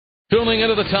Tuning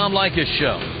into the Tom Leykis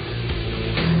Show.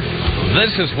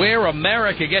 This is where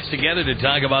America gets together to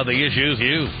talk about the issues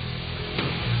you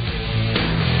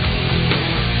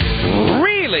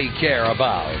really care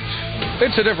about.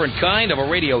 It's a different kind of a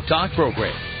radio talk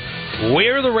program.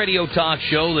 We're the radio talk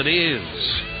show that is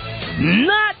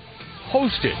not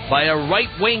hosted by a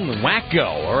right-wing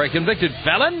wacko or a convicted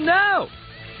felon. No.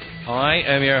 I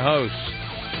am your host.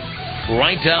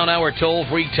 Write down our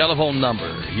toll-free telephone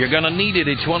number. You're going to need it.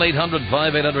 It's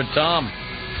 1-800-5800-TOM.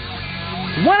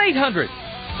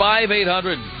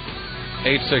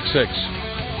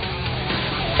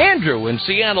 1-800-5800-866. Andrew in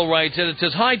Seattle writes in. It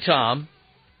says, "Hi, Tom.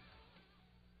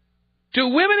 Do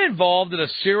women involved in a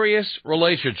serious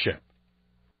relationship,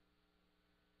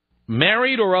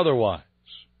 married or otherwise,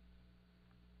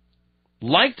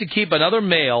 like to keep another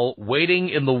male waiting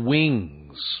in the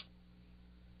wings?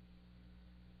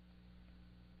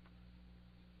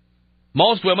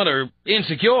 Most women are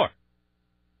insecure.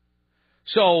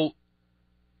 So,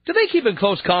 do they keep in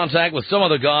close contact with some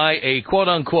other guy, a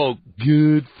quote-unquote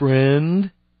good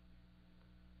friend,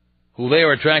 who they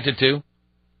are attracted to,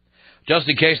 just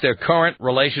in case their current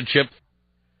relationship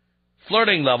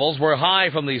flirting levels were high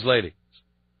from these ladies?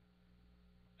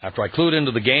 After I clued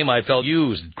into the game, I felt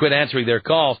used and quit answering their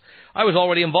calls. I was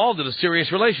already involved in a serious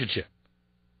relationship."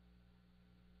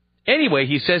 Anyway,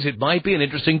 he says it might be an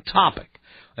interesting topic.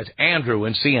 That's Andrew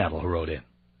in Seattle who wrote in.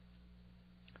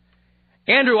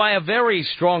 Andrew, I have very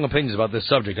strong opinions about this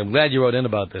subject. I'm glad you wrote in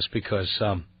about this because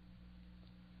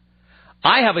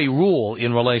I have a rule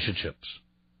in relationships.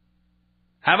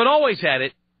 Haven't always had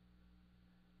it,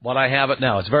 but I have it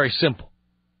now. It's very simple.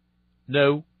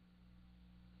 No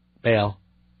male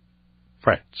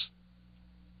friends.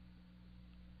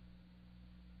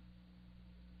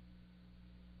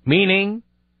 Meaning,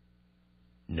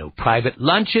 no private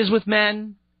lunches with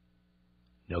men.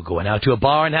 No going out to a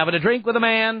bar and having a drink with a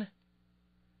man.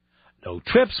 No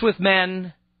trips with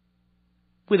men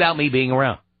without me being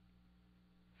around.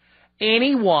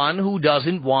 Anyone who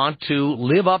doesn't want to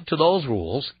live up to those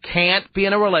rules can't be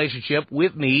in a relationship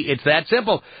with me. It's that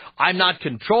simple. I'm not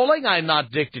controlling. I'm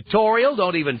not dictatorial.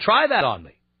 Don't even try that on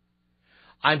me.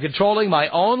 I'm controlling my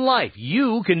own life.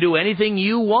 You can do anything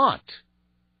you want.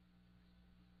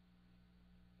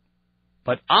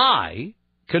 But I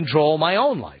control my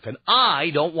own life, and I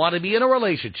don't want to be in a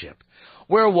relationship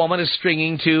where a woman is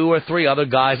stringing 2 or 3 other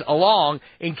guys along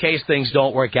in case things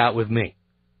don't work out with me.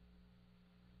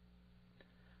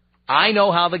 I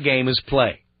know how the game is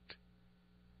played.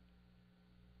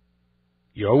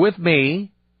 You're with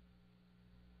me,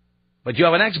 but you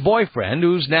have an ex-boyfriend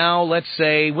who's now, let's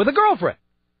say, with a girlfriend,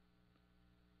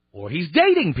 or he's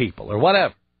dating people, or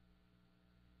whatever.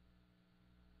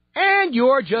 And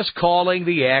you're just calling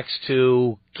the ex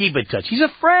to keep in touch. He's a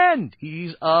friend.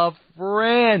 He's a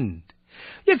friend.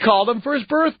 You called him for his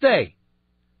birthday.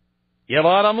 You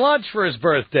bought him lunch for his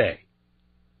birthday.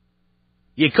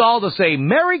 You called to say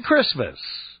Merry Christmas.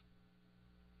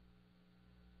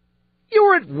 You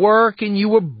were at work and you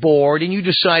were bored and you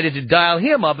decided to dial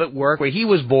him up at work where he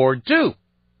was bored too.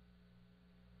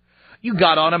 You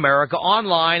got on America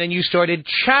Online and you started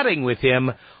chatting with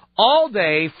him all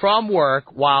day from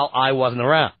work while I wasn't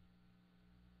around.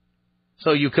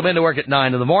 So you come into work at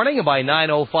 9 in the morning, and by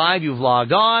 9:05 you've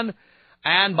logged on,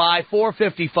 and by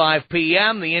 4:55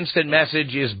 p.m. the instant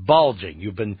message is bulging.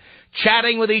 You've been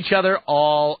chatting with each other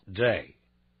all day.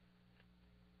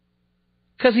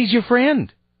 Because he's your friend.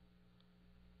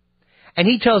 And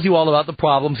he tells you all about the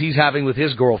problems he's having with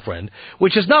his girlfriend,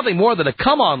 which is nothing more than a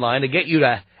come online to get you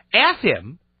to F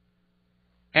him.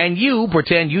 And you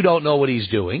pretend you don't know what he's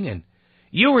doing, and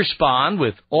you respond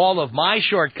with all of my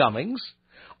shortcomings,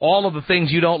 all of the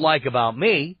things you don't like about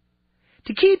me,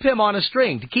 to keep him on a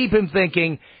string, to keep him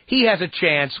thinking he has a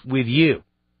chance with you.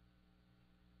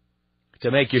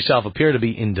 To make yourself appear to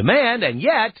be in demand, and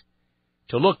yet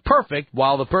to look perfect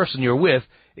while the person you're with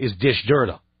is dish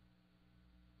dirty.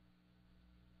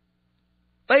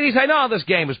 Ladies, I know how this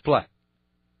game is played.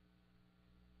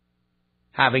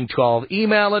 Having 12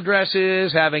 email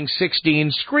addresses, having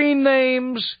 16 screen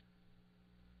names,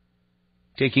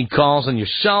 taking calls on your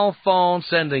cell phone,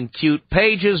 sending cute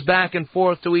pages back and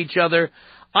forth to each other.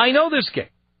 I know this game.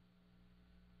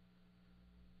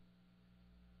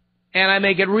 And I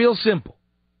make it real simple.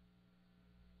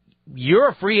 You're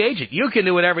a free agent. You can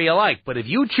do whatever you like. But if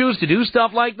you choose to do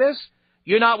stuff like this,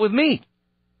 you're not with me.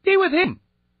 Be with him.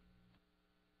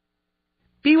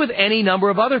 Be with any number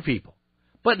of other people,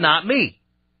 but not me.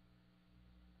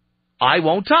 I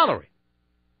won't tolerate.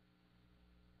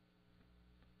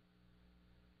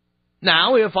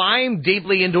 Now, if I'm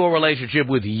deeply into a relationship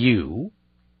with you,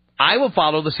 I will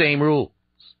follow the same rules.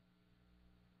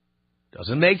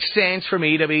 Doesn't make sense for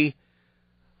me to be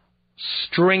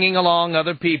stringing along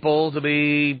other people, to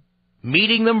be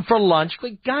meeting them for lunch.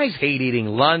 Like, guys hate eating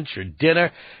lunch or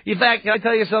dinner. In fact, can I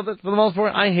tell you something? For the most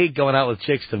part, I hate going out with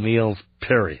chicks to meals,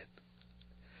 period.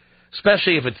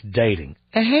 Especially if it's dating.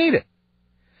 I hate it.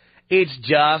 It's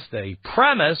just a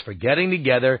premise for getting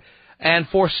together and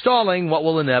forestalling what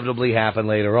will inevitably happen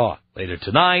later on. Later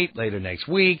tonight, later next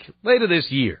week, later this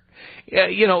year.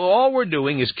 You know, all we're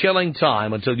doing is killing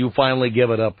time until you finally give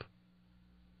it up.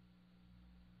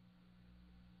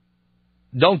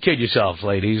 Don't kid yourselves,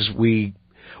 ladies. We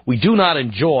do not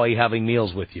enjoy having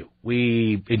meals with you.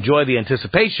 We enjoy the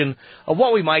anticipation of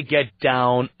what we might get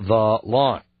down the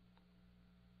line.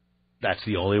 That's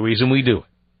the only reason we do it.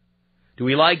 Do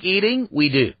we like eating? We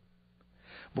do.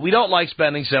 But we don't like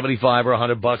spending $75 or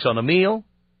 $100 on a meal.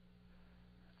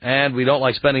 And we don't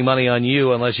like spending money on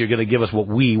you unless you're going to give us what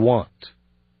we want.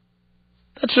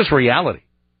 That's just reality.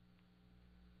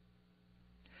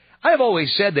 I have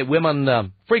always said that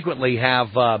women frequently have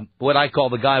what I call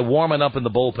the guy warming up in the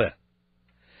bullpen.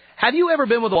 Have you ever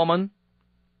been with a woman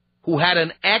who had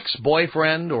an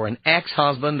ex-boyfriend or an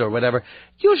ex-husband or whatever?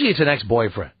 Usually it's an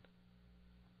ex-boyfriend.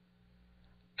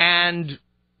 And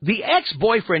the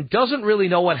ex-boyfriend doesn't really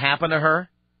know what happened to her.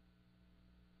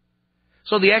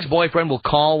 So the ex-boyfriend will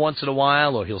call once in a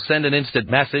while, or he'll send an instant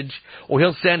message, or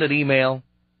he'll send an email.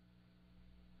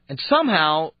 And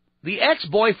somehow, the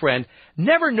ex-boyfriend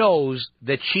never knows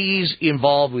that she's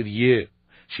involved with you.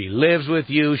 She lives with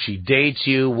you, she dates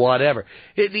you, whatever.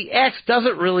 The ex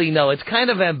doesn't really know. It's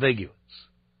kind of ambiguous.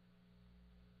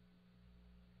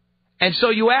 And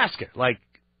so you ask her, like,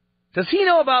 does he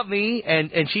know about me?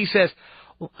 And she says,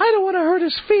 well, I don't want to hurt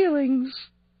his feelings.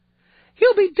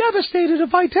 He'll be devastated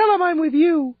if I tell him I'm with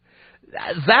you.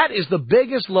 That is the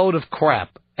biggest load of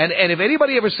crap. And if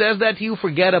anybody ever says that to you,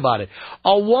 forget about it.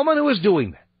 A woman who is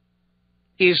doing that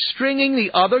is stringing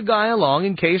the other guy along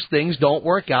in case things don't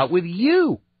work out with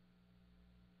you.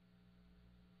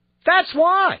 That's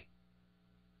why.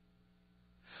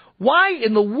 Why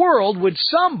in the world would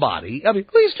somebody, I mean,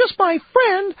 he's just my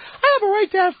friend. I have a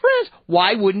right to have friends.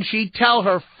 Why wouldn't she tell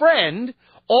her friend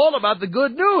all about the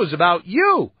good news about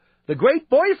you? The great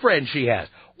boyfriend she has.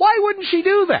 Why wouldn't she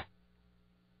do that?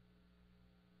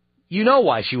 You know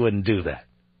why she wouldn't do that.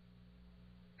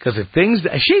 Because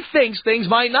she thinks things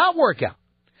might not work out.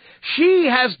 She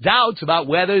has doubts about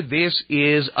whether this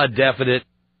is a definite,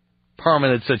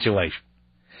 permanent situation.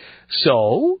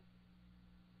 So,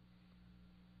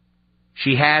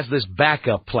 she has this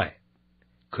backup plan.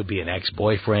 Could be an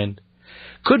ex-boyfriend.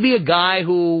 Could be a guy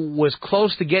who was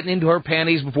close to getting into her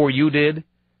panties before you did,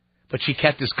 but she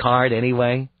kept his card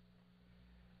anyway.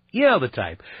 You know the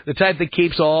type. The type that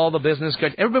keeps all the business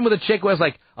cards. Ever been with a chick who has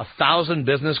like 1,000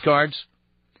 business cards?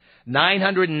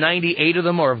 998 of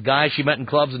them are of guys she met in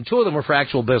clubs, and 2 of them were for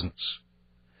actual business.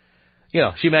 You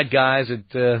know, she met guys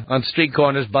at on street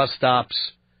corners, bus stops,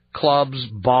 clubs,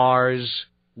 bars,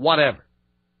 whatever.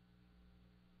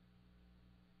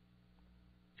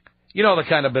 You know the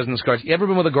kind of business cards. You ever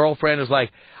been with a girlfriend who's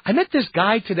like, I met this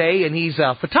guy today, and he's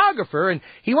a photographer, and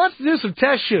he wants to do some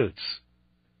test shoots.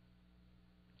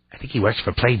 I think he works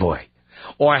for Playboy.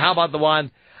 Or how about the one,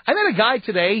 I met a guy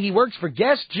today, he works for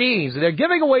Guess Jeans, and they're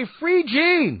giving away free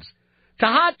jeans to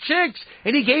hot chicks,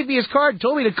 and he gave me his card and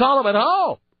told me to call him at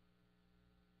home.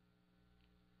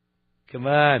 Come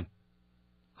on.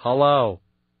 Hello.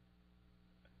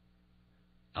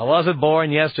 I wasn't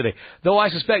born yesterday. Though I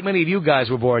suspect many of you guys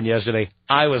were born yesterday.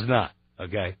 I was not,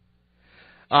 okay?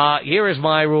 Here is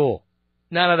my rule.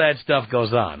 None of that stuff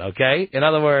goes on, okay? In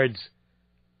other words,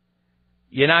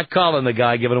 you're not calling the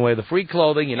guy giving away the free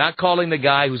clothing. You're not calling the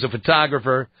guy who's a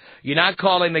photographer. You're not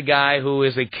calling the guy who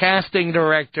is a casting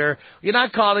director. You're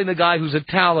not calling the guy who's a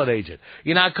talent agent.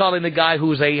 You're not calling the guy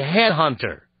who's a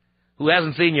headhunter who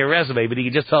hasn't seen your resume, but he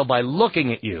can just tell by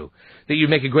looking at you that you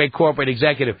make a great corporate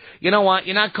executive. You know what?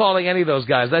 You're not calling any of those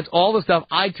guys. That's all the stuff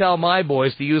I tell my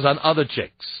boys to use on other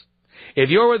chicks. If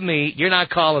you're with me, you're not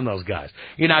calling those guys.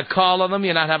 You're not calling them.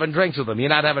 You're not having drinks with them. You're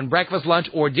not having breakfast, lunch,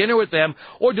 or dinner with them,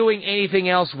 or doing anything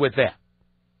else with them.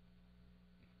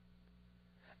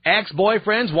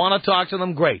 Ex-boyfriends want to talk to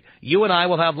them? Great. You and I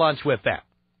will have lunch with them.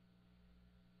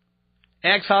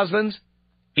 Ex-husbands?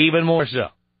 Even more so.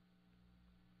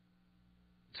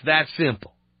 It's that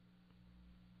simple.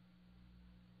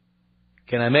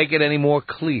 Can I make it any more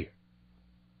clear?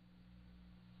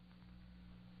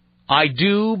 I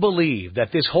do believe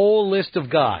that this whole list of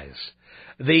guys,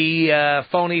 the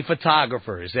phony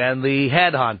photographers and the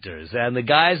headhunters and the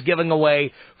guys giving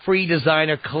away free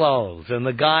designer clothes and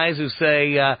the guys who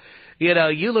say, You know,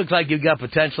 you look like you've got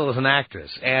potential as an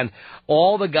actress. And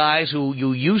all the guys who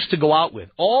you used to go out with,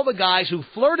 all the guys who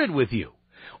flirted with you,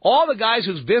 all the guys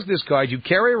whose business cards you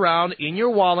carry around in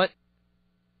your wallet,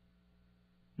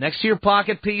 next to your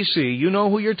pocket PC, you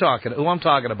know who I'm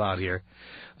talking about here.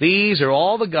 These are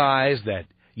all the guys that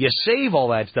you save all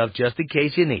that stuff just in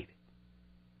case you need it.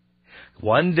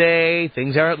 One day,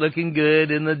 things aren't looking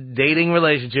good in the dating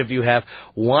relationship you have.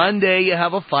 One day you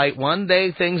have a fight. One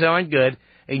day things aren't good.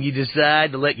 And you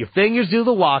decide to let your fingers do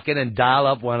the walking and dial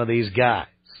up one of these guys.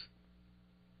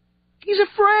 He's a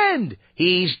friend.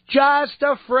 He's just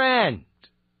a friend.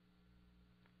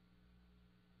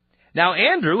 Now,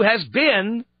 Andrew has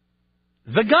been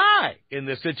the guy in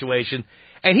this situation,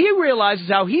 and he realizes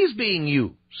how he's being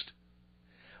used.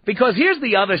 Because here's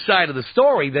the other side of the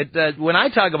story that when I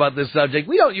talk about this subject,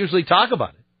 we don't usually talk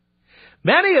about it.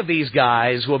 Many of these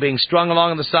guys who are being strung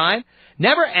along on the side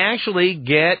never actually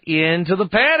get into the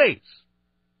panties.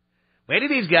 Many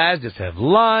of these guys just have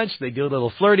lunch, they do a little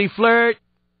flirty flirt,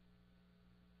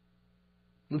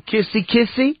 little kissy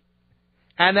kissy,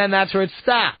 and then that's where it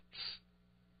stops.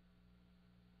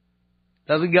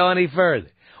 Doesn't go any further.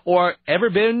 Or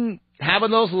ever been having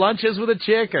those lunches with a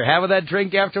chick or having that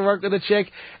drink after work with a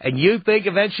chick, and you think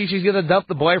eventually she's going to dump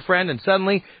the boyfriend, and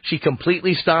suddenly she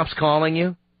completely stops calling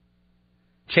you,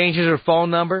 changes her phone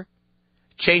number,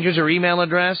 changes her email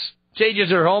address,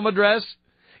 changes her home address.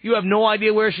 You have no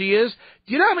idea where she is.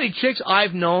 Do you know how many chicks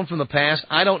I've known from the past?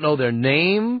 I don't know their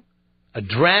name,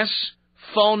 address,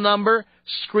 phone number,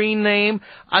 screen name.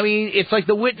 I mean, it's like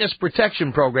the witness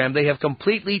protection program. They have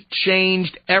completely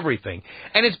changed everything.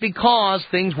 And it's because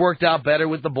things worked out better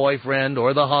with the boyfriend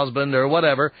or the husband or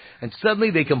whatever, and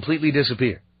suddenly they completely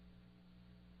disappear.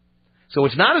 So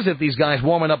it's not as if these guys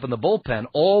warming up in the bullpen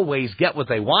always get what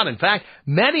they want. In fact,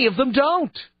 many of them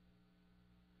don't.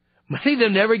 Many of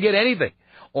them never get anything.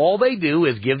 All they do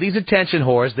is give these attention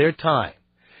whores their time.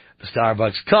 The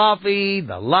Starbucks coffee,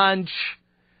 the lunch,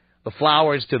 the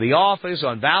flowers to the office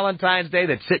on Valentine's Day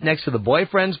that sit next to the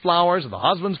boyfriend's flowers or the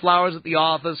husband's flowers at the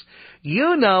office.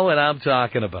 You know what I'm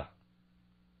talking about.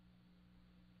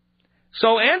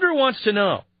 So Andrew wants to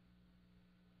know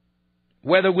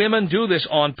whether women do this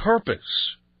on purpose.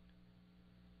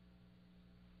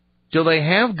 Do they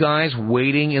have guys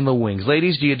waiting in the wings?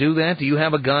 Ladies, do you do that? Do you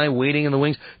have a guy waiting in the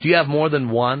wings? Do you have more than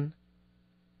one?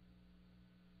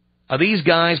 Are these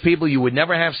guys people you would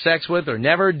never have sex with or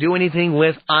never do anything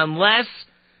with unless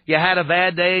you had a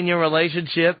bad day in your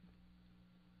relationship?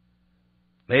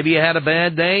 Maybe you had a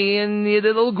bad day and you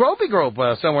did a little gropey grope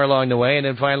somewhere along the way, and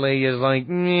then finally you're like,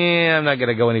 I'm not going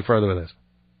to go any further with this.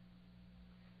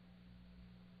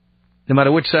 No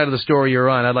matter which side of the story you're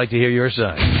on, I'd like to hear your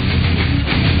side.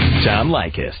 Tom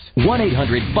Leykis,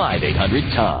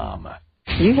 1-800-5800-TOM.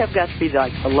 You have got to be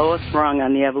like the lowest rung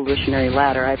on the evolutionary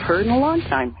ladder I've heard in a long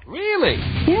time. Really?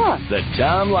 Yeah. The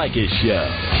Tom Leykis Show.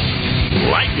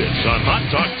 Leykis on Hot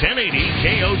Talk 1080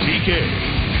 KOTK.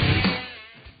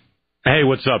 Hey,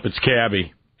 what's up? It's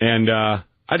Cabby. And I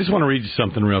just want to read you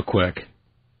something real quick.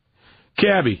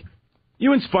 Cabby,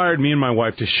 you inspired me and my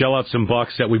wife to shell out some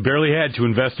bucks that we barely had to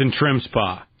invest in Trim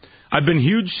Spa. I've been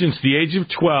huge since the age of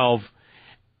 12,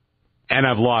 and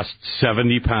I've lost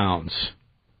 70 pounds.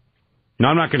 Now,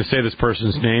 I'm not going to say this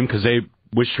person's name because they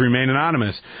wish to remain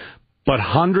anonymous, but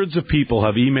hundreds of people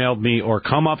have emailed me or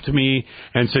come up to me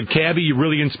and said, Cabby, you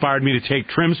really inspired me to take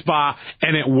Trim Spa,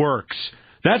 and it works.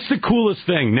 That's the coolest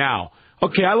thing. Now,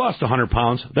 okay, I lost 100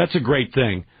 pounds. That's a great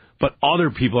thing. But other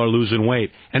people are losing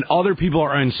weight, and other people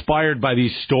are inspired by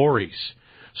these stories.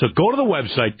 So go to the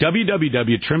website,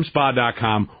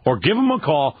 www.trimspa.com, or give them a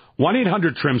call,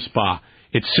 1-800-TRIM-SPA.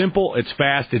 It's simple, it's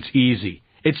fast, it's easy.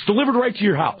 It's delivered right to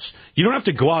your house. You don't have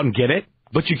to go out and get it,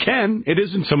 but you can. It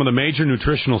is in some of the major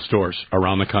nutritional stores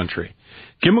around the country.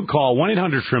 Give them a call,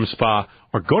 1-800-TRIM-SPA,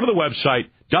 or go to the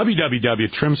website,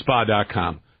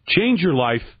 www.trimspa.com. Change your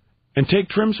life and take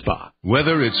Trim Spa.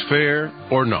 Whether it's fair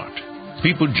or not,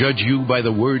 people judge you by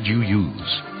the words you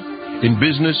use. In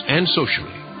business and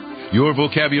socially, your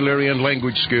vocabulary and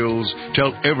language skills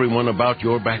tell everyone about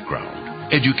your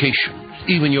background, education,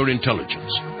 even your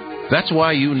intelligence. That's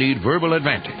why you need Verbal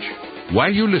Advantage.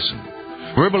 While you listen,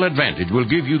 Verbal Advantage will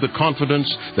give you the confidence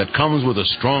that comes with a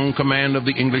strong command of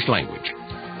the English language.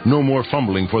 No more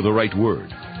fumbling for the right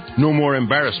word. No more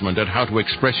embarrassment at how to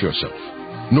express yourself.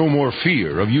 No more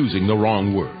fear of using the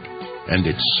wrong word. And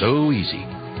it's so easy.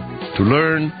 To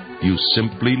learn, you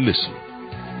simply listen.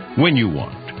 When you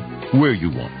want. Where you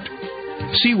want.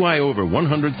 See why over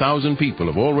 100,000 people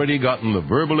have already gotten the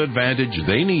Verbal Advantage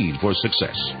they need for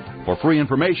success. For free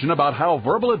information about how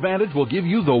Verbal Advantage will give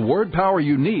you the word power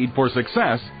you need for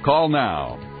success, call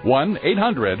now.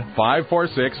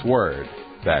 1-800-546-WORD.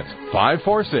 That's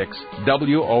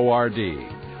 546-WORD.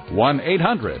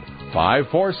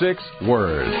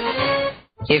 1-800-546-WORD.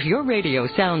 If your radio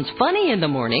sounds funny in the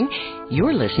morning,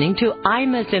 you're listening to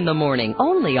Imus in the Morning,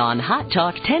 only on Hot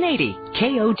Talk 1080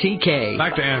 KOTK.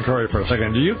 Back to Ann Curry for a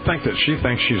second. Do you think that she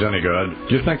thinks she's any good?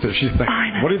 Do you think that she thinks...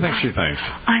 What do you think she thinks?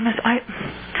 Imus, I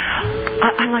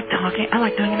like talking. I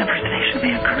like doing an impersonation of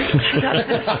Ann Curry. She does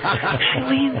this. She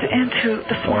leans into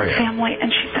the Ford family and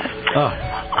she says,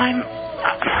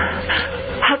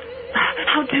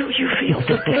 how do you feel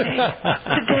today?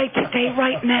 Today,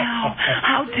 right now.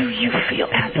 How do you feel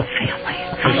as a family?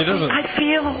 I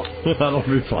feel... That'll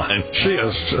be fine. She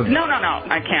is... No.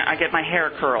 I can't. I get my hair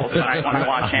curled when I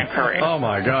watch Aunt Curry. Oh,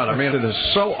 my God. I mean, it is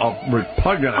so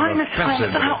repugnant and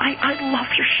offensive. I love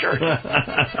your shirt.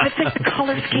 I think the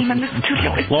color scheme in the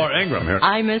studio is... Laura Ingram here.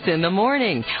 Imus in the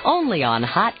Morning, only on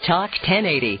Hot Talk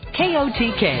 1080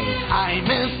 KOTK.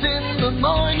 Imus in the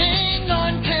Morning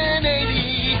on 1080.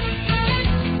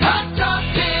 Hot Talk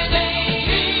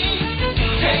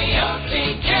 1080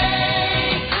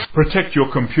 KOTK. Protect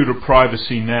your computer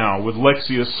privacy now with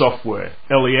Lexias software,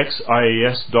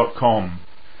 LEXIAS.com.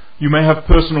 You may have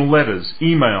personal letters,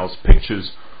 emails,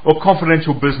 pictures, or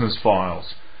confidential business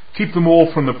files. Keep them all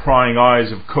from the prying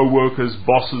eyes of co-workers,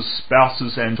 bosses,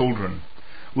 spouses, and children.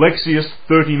 Lexias'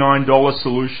 $39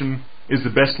 solution is the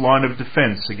best line of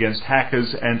defense against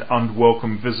hackers and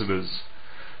unwelcome visitors.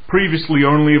 Previously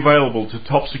only available to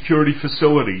top security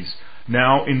facilities,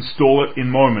 now install it in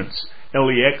moments.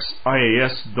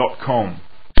 LEXIAS.com.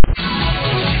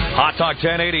 Hot Talk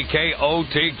 1080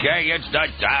 KOTK. It's the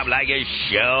Tom Leykis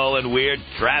Show and weird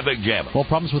traffic jam. Well,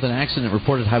 problems with an accident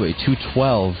reported Highway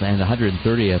 212 and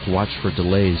 130th. Watch for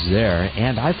delays there.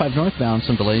 And I-5 northbound,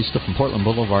 some delays still from Portland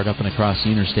Boulevard up and across the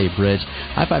Interstate Bridge.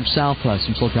 I-5 south,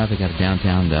 some slow traffic out of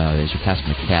downtown as you pass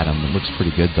McAdam. It looks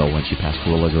pretty good, though, once you pass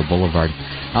Terwilliger Boulevard.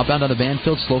 Outbound out of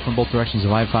Banfield, slow from both directions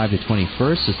of I-5 to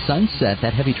 21st. The Sunset,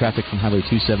 that heavy traffic from Highway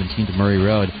 217 to Murray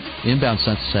Road. Inbound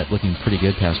Sunset looking pretty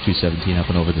good past 217 up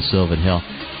and over the Sylvan Hill.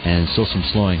 And still some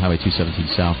slowing Highway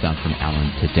 217 southbound from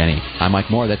Allen to Denny. I'm Mike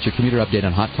Moore. That's your commuter update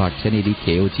on Hot Talk 1080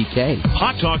 KOTK.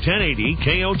 Hot Talk 1080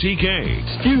 KOTK.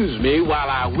 Excuse me while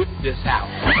I whip this out.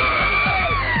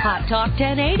 Hot Talk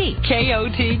 1080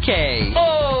 KOTK.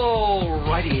 Oh,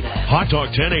 righty then. Hot Talk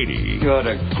 1080. You're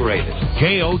the greatest.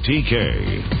 KOTK.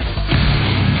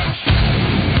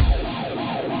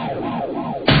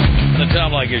 The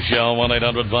Tom Leykis Show,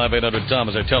 1-800-5800-TOM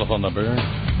is our telephone number.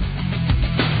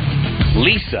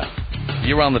 Lisa,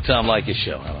 you're on the Tom Leykis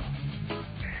Show. Hello.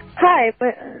 Hi,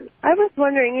 but I was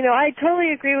wondering, I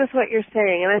totally agree with what you're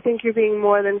saying, and I think you're being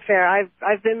more than fair.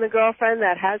 I've been the girlfriend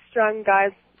that has strung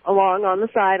guys along on the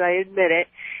side, I admit it.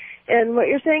 And what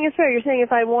you're saying is fair. You're saying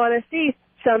if I want to see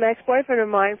some ex-boyfriend of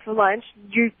mine for lunch,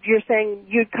 you're saying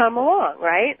you'd come along,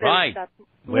 right? Right.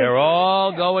 We're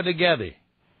all going together.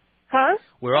 Huh?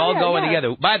 We're all going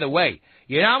together. By the way,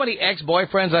 you know how many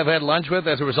ex-boyfriends I've had lunch with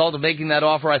as a result of making that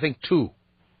offer? I think 2.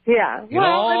 Yeah. In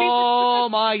all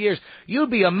my years. You'd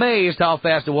be amazed how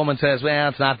fast a woman says, well,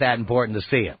 it's not that important to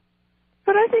see him.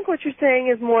 But I think what you're saying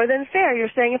is more than fair. You're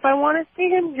saying if I want to see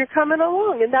him, you're coming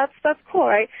along, and that's cool,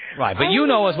 right? Right, but you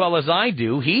know as well as I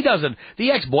do,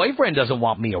 the ex-boyfriend doesn't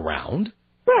want me around.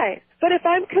 Right, but if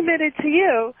I'm committed to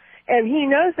you, and he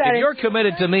knows that... If you're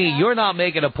committed to me, you're not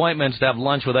making appointments to have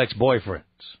lunch with ex-boyfriends.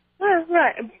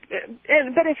 Right,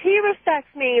 but if he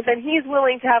respects me, then he's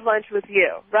willing to have lunch with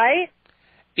you, right?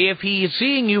 If he's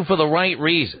seeing you for the right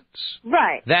reasons.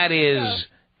 Right. That is...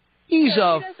 He's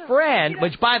a friend,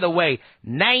 which, by the way,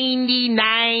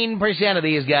 99% of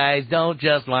these guys don't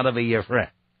just want to be your friend.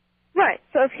 Right.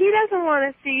 So if he doesn't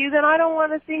want to see you, then I don't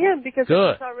want to see him because he's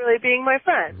not really being my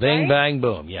friend. Bing, bang,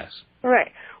 boom, yes.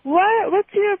 Right.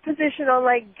 What's your position on,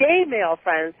 gay male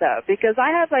friends, though? Because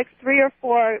I have, 3 or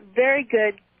 4 very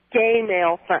good gay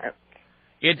male friends.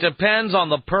 It depends on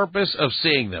the purpose of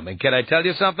seeing them. And can I tell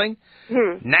you something?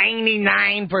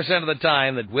 99% of the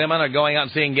time that women are going out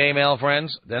and seeing gay male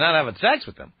friends, they're not having sex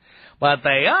with them. But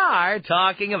they are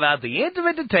talking about the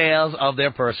intimate details of their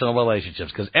personal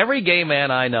relationships. Because every gay man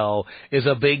I know is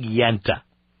a big yenta.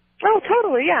 Oh,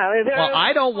 totally, yeah. Well,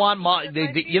 I don't want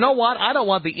you know what? I don't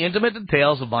want the intimate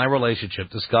details of my relationship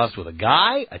discussed with a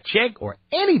guy, a chick, or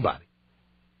anybody.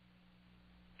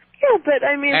 Yeah, but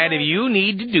I mean... And if you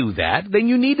need to do that, then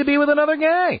you need to be with another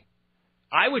guy.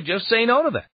 I would just say no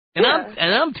to that. And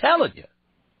I'm telling you,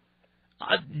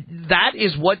 that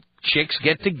is what chicks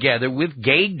get together with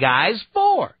gay guys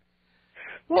for.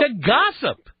 To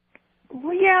gossip.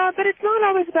 Well, yeah, but it's not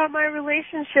always about my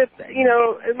relationship, you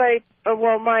know,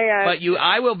 But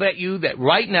I will bet you that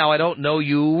right now I don't know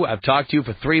you. I've talked to you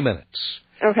for 3 minutes.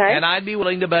 Okay. And I'd be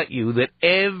willing to bet you that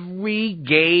every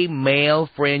gay male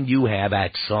friend you have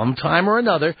at some time or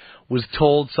another was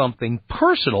told something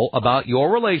personal about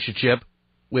your relationship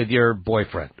with your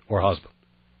boyfriend or husband.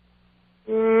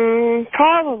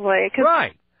 Probably.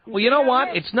 Right. Well, you know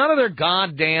what? It's none of their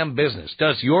goddamn business.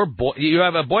 Does you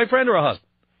have a boyfriend or a husband?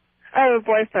 I have a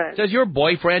boyfriend. Does your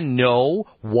boyfriend know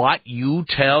what you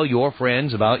tell your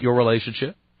friends about your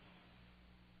relationship?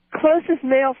 Closest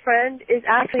male friend is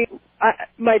actually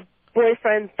my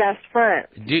boyfriend's best friend.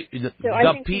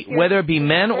 Whether it be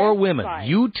men or women,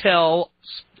 you tell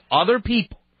other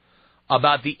people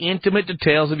about the intimate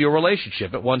details of your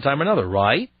relationship at one time or another,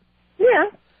 right?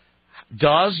 Yeah.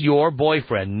 Does your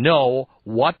boyfriend know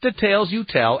what details you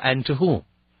tell and to whom?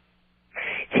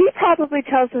 He probably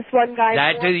tells this one guy.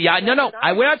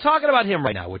 We're not talking about him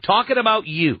right now. We're talking about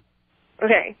you.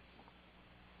 Okay.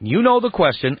 You know the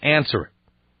question. Answer it.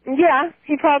 Yeah,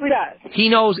 he probably does. He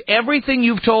knows everything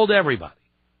you've told everybody.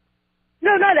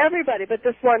 No, not everybody, but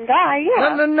this one guy,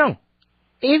 yeah. No.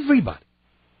 Everybody.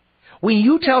 When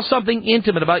you tell something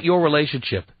intimate about your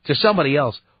relationship to somebody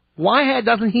else, why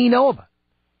doesn't he know about it?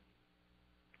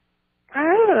 I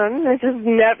don't know. I just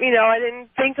I didn't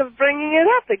think of bringing it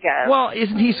up again. Well,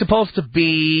 isn't he supposed to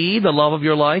be the love of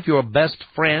your life, your best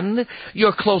friend,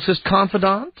 your closest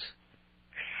confidant?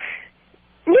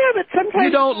 Yeah, but sometimes...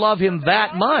 You don't love him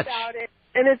that much. About it,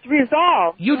 and it's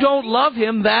resolved. You don't love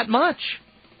him that much.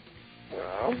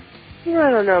 Well,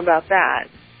 I don't know about that.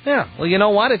 Yeah, well, you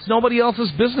know what? It's nobody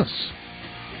else's business.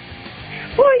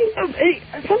 Well,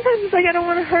 sometimes it's like I don't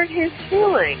want to hurt his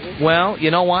feelings. Well,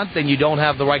 you know what? Then you don't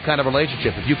have the right kind of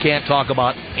relationship if you can't talk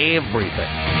about everything.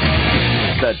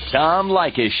 The Tom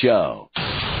Leykis Show.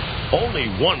 Only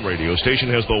one radio station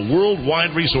has the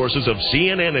worldwide resources of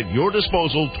CNN at your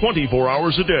disposal 24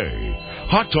 hours a day.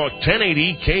 Hot Talk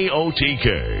 1080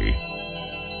 KOTK.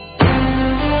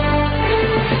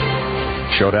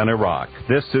 Showdown Iraq.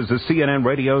 This is a CNN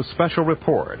radio special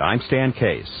report. I'm Stan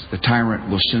Case. The tyrant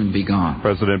will soon be gone.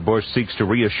 President Bush seeks to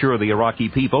reassure the Iraqi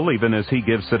people, even as he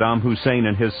gives Saddam Hussein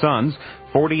and his sons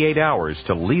 48 hours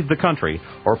to leave the country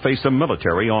or face a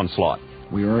military onslaught.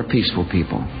 We are a peaceful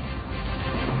people,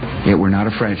 yet we're not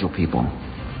a fragile people.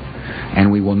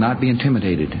 And we will not be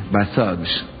intimidated by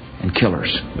thugs and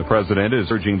killers. The president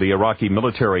is urging the Iraqi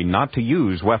military not to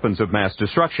use weapons of mass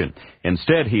destruction.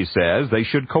 Instead, he says they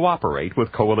should cooperate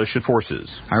with coalition forces.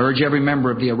 I urge every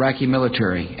member of the Iraqi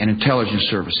military and intelligence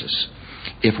services,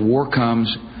 if war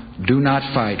comes, do not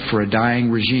fight for a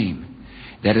dying regime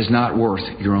that is not worth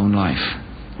your own life.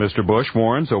 Mr. Bush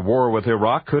warns a war with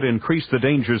Iraq could increase the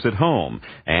dangers at home.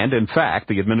 And, in fact,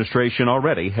 the administration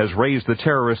already has raised the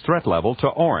terrorist threat level to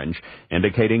orange,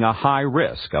 indicating a high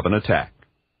risk of an attack.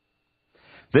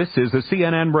 This is a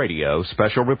CNN Radio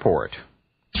special report.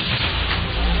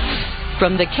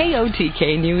 From the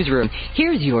KOTK newsroom,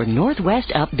 here's your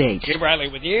Northwest update. Jim Riley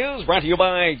with news, brought to you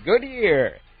by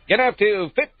Goodyear. Get up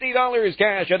to $50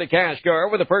 cash on a cash car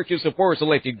with a purchase of 4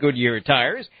 selected Goodyear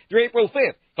tires through April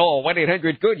 5th. Call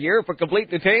 1-800-GOODYEAR for complete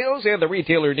details and the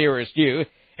retailer nearest you.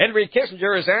 Henry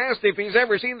Kissinger is asked if he's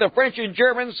ever seen the French and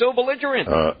Germans so belligerent.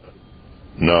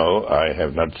 No, I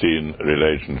have not seen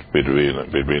relations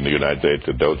between the United States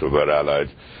and those of our allies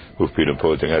who've been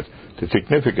opposing us. The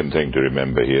significant thing to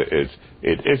remember here is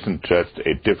it isn't just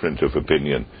a difference of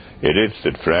opinion. It is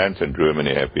that France and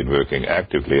Germany have been working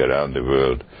actively around the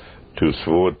world to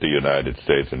thwart the United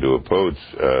States and to oppose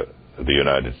the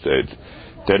United States.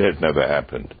 That has never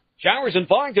happened. Showers and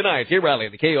fog tonight. Here, Riley,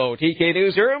 the KOTK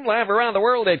newsroom. Live around the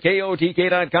world at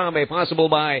KOTK.com. Made possible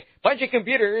by Bunch of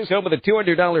Computers, home with a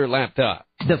 $200 laptop.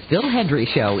 The Phil Hendry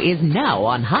Show is now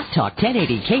on Hot Talk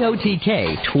 1080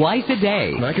 KOTK twice a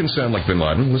day. I can sound like Bin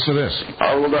Laden. Listen to this.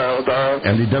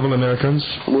 And the devil Americans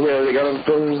will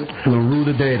rue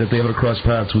the day that they ever crossed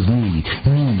paths with me,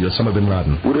 Osama Bin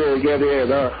Laden.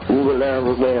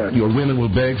 Your women will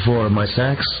beg for my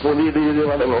sacks.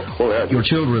 Your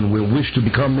children will wish to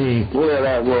become me,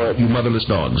 you motherless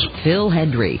dogs. Phil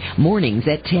Hendry, mornings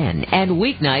at 10 and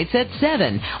weeknights at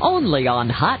 7, only on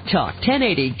Hot Talk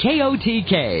 1080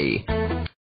 KOTK.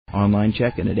 Online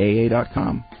check-in at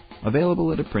AA.com.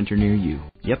 Available at a printer near you.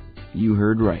 Yep, you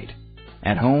heard right.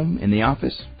 At home, in the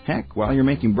office, heck, while you're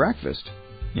making breakfast.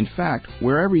 In fact,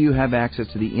 wherever you have access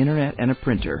to the internet and a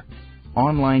printer,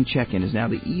 online check-in is now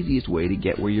the easiest way to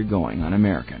get where you're going on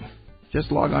American.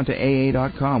 Just log on to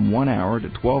AA.com 1 hour to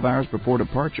 12 hours before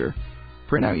departure,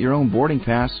 print out your own boarding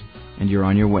pass, and you're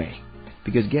on your way.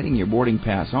 Because getting your boarding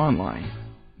pass online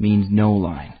means no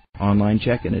line. Online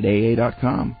check-in at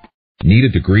AA.com. Need a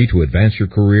degree to advance your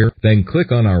career? Then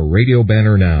click on our radio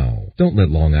banner now. Don't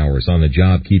let long hours on the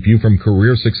job keep you from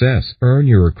career success. Earn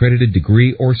your accredited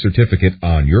degree or certificate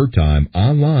on your time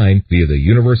online via the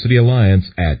University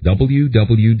Alliance at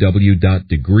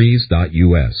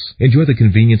www.degrees.us. Enjoy the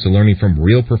convenience of learning from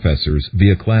real professors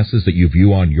via classes that you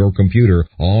view on your computer,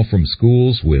 all from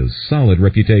schools with solid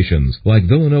reputations like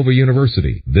Villanova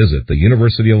University. Visit the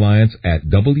University Alliance at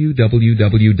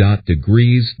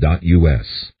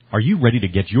www.degrees.us. Are you ready to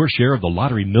get your share of the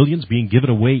lottery millions being given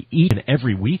away each and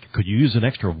every week? Could you use an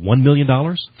extra $1 million,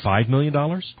 $5 million,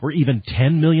 or even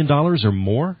 $10 million or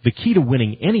more? The key to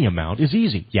winning any amount is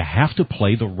easy. You have to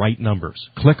play the right numbers.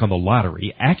 Click on the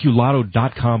lottery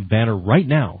AccuLotto.com banner right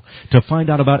now to find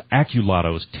out about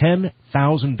AccuLotto's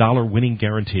 $10,000 winning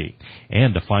guarantee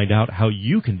and to find out how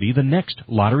you can be the next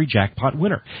lottery jackpot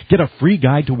winner. Get a free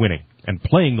guide to winning and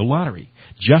playing the lottery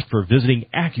just for visiting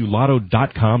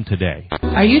AccuLotto.com today.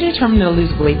 Are you determined to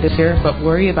lose weight this year but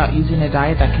worry about using a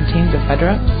diet that contains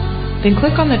ephedra? Then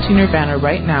click on the tuner banner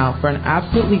right now for an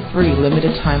absolutely free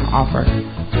limited time offer.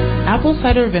 Apple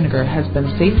cider vinegar has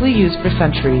been safely used for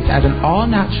centuries as an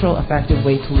all-natural effective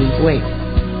way to lose weight.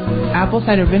 Apple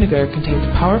cider vinegar contains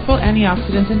powerful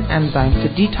antioxidants and enzymes to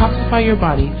detoxify your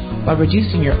body while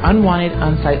reducing your unwanted,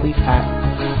 unsightly fat.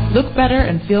 Look better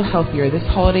and feel healthier this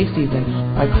holiday season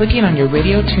by clicking on your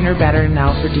radio tuner banner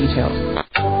now for details.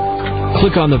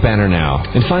 Click on the banner now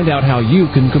and find out how you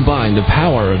can combine the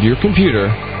power of your computer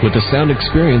with the sound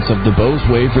experience of the Bose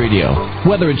Wave radio.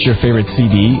 Whether it's your favorite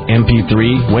CD,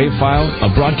 MP3, WAV file, a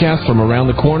broadcast from around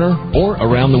the corner, or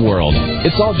around the world,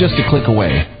 it's all just a click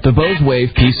away. The Bose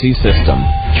Wave PC system.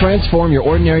 Transform your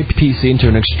ordinary PC into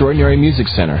an extraordinary music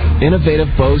center. Innovative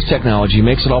Bose technology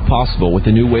makes it all possible with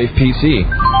the new Wave PC.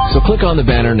 So click on the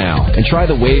banner now and try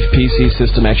the Wave PC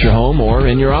system at your home or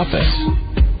in your office.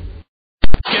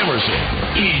 Emerson.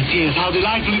 Yes, how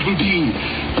delightful it will be.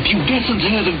 A few decent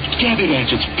herd of gabby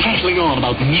ratchets prattling on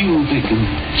about music and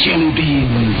jelly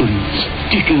beans and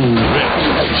stickers.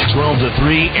 12 to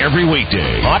 3 every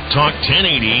weekday. Hot Talk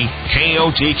 1080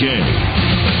 KOTK.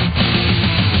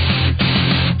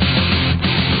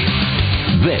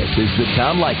 This is the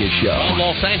Tom Leykis Show. From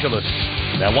Los Angeles.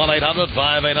 At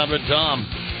 1-800-5800-TOM.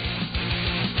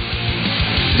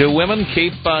 Do women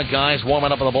keep guys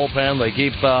warming up in the bullpen? They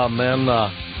keep men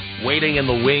waiting in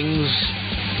the wings?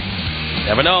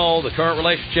 Never know. The current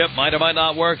relationship might or might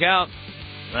not work out.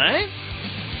 Right?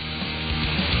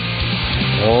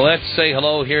 Well, let's say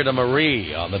hello here to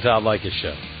Marie on the Tom Leykis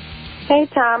Show. Hey,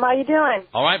 Tom. How you doing?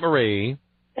 All right, Marie.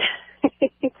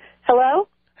 Hello?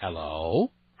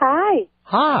 Hello. Hi.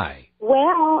 Hi.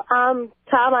 Well,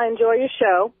 Tom, I enjoy your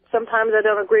show. Sometimes I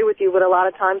don't agree with you, but a lot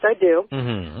of times I do.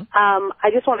 Mm-hmm.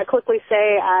 I just want to quickly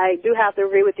say I do have to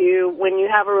agree with you. When you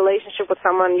have a relationship with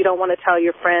someone, you don't want to tell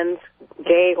your friends,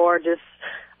 gay or just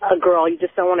a girl, you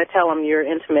just don't want to tell them your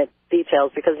intimate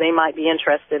details because they might be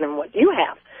interested in what you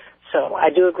have. So I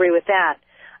do agree with that.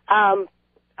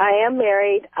 I am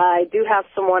married. I do have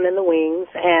someone in the wings,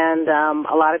 and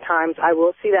a lot of times I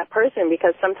will see that person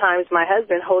because sometimes my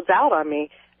husband holds out on me.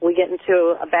 We get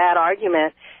into a bad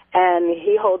argument, and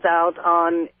he holds out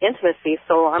on intimacy.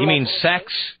 So I'm. You mean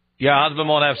sex? Your husband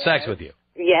won't have sex with you?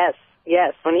 Yes,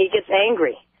 yes. When he gets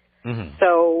angry. Mm-hmm.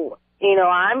 So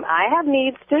I have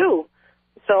needs too.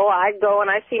 So I go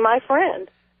and I see my friend.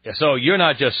 Yeah, so you're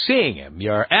not just seeing him;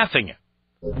 you're effing him.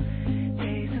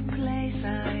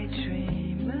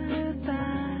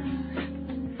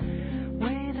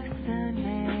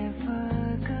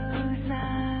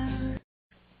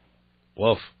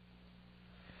 Woof.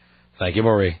 Thank you,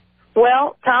 Marie.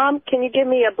 Well, Tom, can you give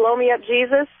me a blow me up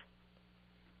Jesus?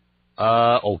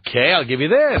 Okay, I'll give you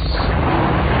this. Thank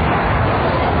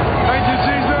you,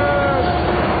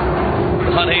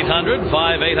 Jesus.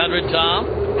 1-800-5800-TOM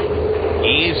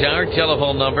is our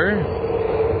telephone number.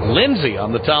 Lindsay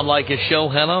on the Tom Leykis Show.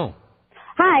 Hello.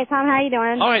 Hi, Tom. How you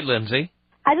doing? All right, Lindsay.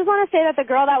 I just want to say that the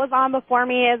girl that was on before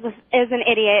me is an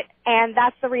idiot, and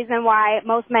that's the reason why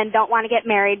most men don't want to get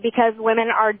married, because women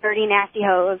are dirty, nasty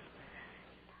hoes.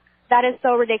 That is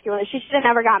so ridiculous. She should have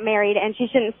never got married, and she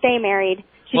shouldn't stay married.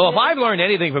 Well, if I've learned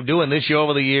anything from doing this show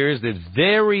over the years, there's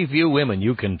very few women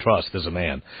you can trust as a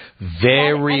man.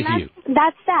 Very few.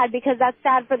 That's sad, because that's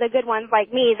sad for the good ones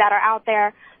like me that are out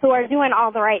there who are doing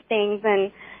all the right things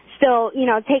and still,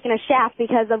 taking a shaft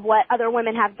because of what other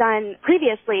women have done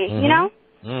previously,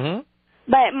 Mm-hmm.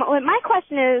 But my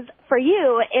question is, for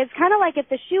you, is kind of like if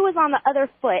the shoe was on the other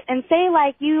foot, and say,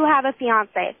 like, you have a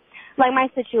fiancé, like my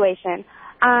situation.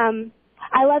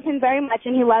 I love him very much,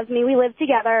 and he loves me. We live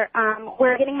together.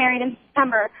 We're getting married in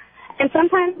September. And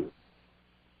sometimes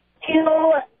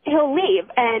he'll leave,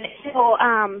 and he'll,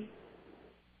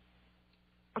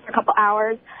 for a couple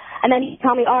hours, and then he'll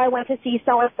tell me, oh, I went to see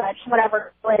so-and-such,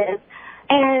 whatever it is.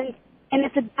 And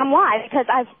it's a dumb lie, because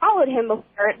I've followed him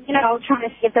before, you know, trying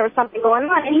to see if there was something going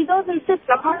on, and he goes and sits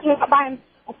in a parking lot by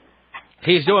himself.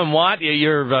 He's doing what?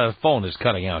 Your phone is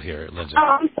cutting out here, Lindsay.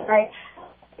 Oh, I'm sorry.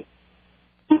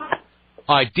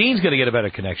 All right, Dean's going to get a better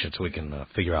connection so we can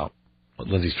figure out what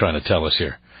Lindsay's trying to tell us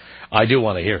here. I do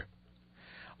want to hear.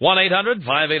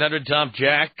 1-800-5800-TOM,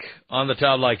 Jack, on the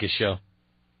Tom Leykis Show.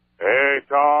 Hey,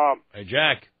 Tom. Hey,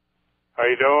 Jack. How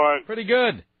you doing? Pretty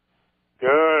good.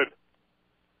 Good.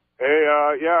 Hey,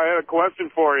 yeah, I had a question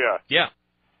for you. Yeah.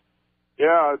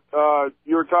 Yeah,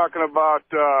 you were talking about,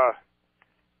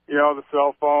 you know, the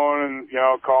cell phone and, you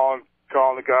know, calling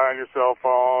the guy on your cell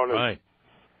phone. And right.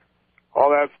 All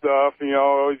that stuff, you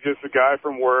know, he's just a guy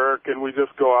from work, and we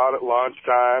just go out at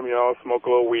lunchtime, you know, smoke a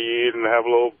little weed and have a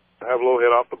little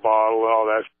hit off the bottle and all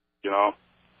that, you know.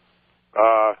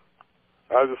 I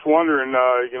was just wondering,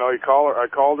 you know, I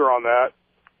called her on that,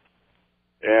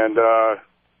 and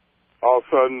all of a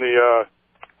sudden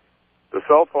the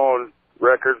cell phone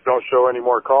records don't show any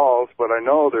more calls, but I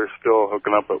know they're still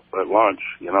hooking up at lunch,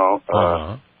 you know.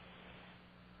 I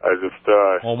just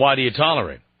well, why do you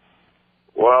tolerate?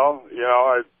 Well, you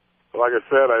know, like I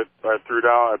said, I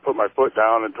put my foot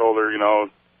down and told her, you know,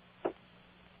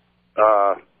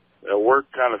 at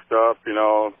work kind of stuff, you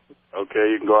know, okay,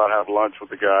 you can go out and have lunch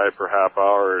with the guy for a half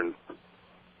hour and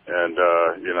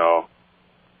you know,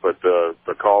 but the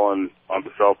calling on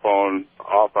the cell phone,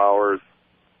 off hours,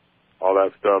 all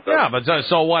that stuff. Yeah, but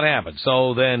so what happened?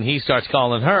 So then he starts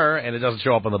calling her and it doesn't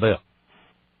show up on the bill.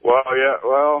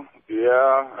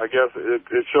 Yeah, I guess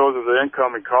it shows as an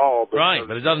incoming call. But right,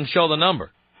 but it doesn't show the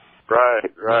number.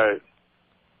 Right.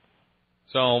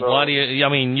 So why do you, I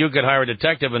mean, you could hire a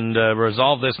detective and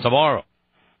resolve this tomorrow.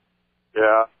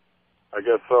 Yeah, I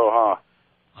guess so, huh?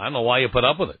 I don't know why you put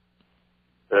up with it.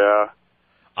 Yeah.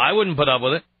 I wouldn't put up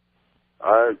with it.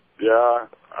 I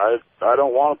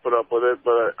don't want to put up with it,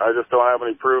 but I just don't have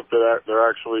any proof that they're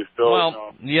actually still.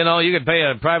 Well, you know, you could pay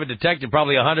a private detective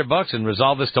probably $100 and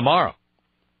resolve this tomorrow.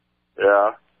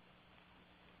 Yeah.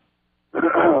 But,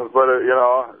 you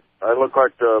know, I look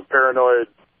like the paranoid.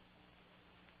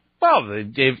 Well,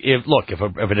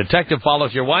 if a detective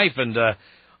follows your wife and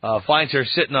finds her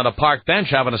sitting on a park bench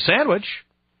having a sandwich.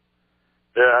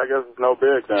 Yeah, I guess it's no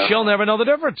big now. She'll never know the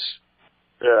difference.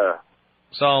 Yeah.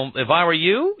 So if I were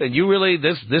you and you really,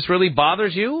 this really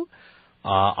bothers you,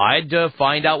 I'd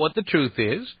find out what the truth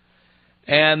is.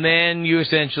 And then you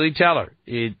essentially tell her,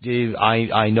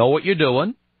 I know what you're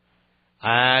doing.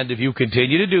 And if you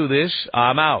continue to do this,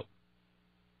 I'm out.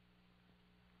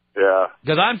 Yeah.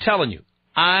 Because I'm telling you,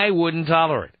 I wouldn't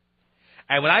tolerate it.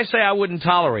 And when I say I wouldn't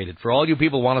tolerate it, for all you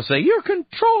people want to say, you're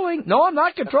controlling. No, I'm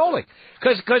not controlling.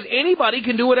 Because anybody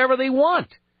can do whatever they want.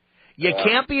 You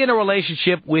can't be in a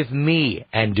relationship with me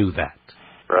and do that.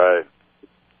 Right.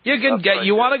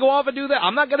 You want to go off and do that?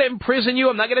 I'm not going to imprison you.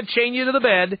 I'm not going to chain you to the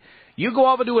bed. You go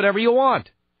off and do whatever you want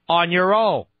on your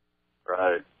own.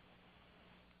 Right.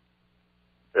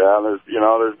 Yeah, there's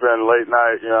been late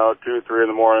night, 2, 3 in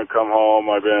the morning, come home.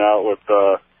 I've been out with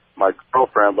my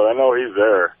girlfriend, but I know he's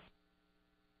there.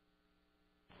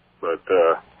 But,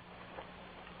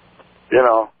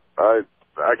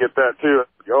 I get that too.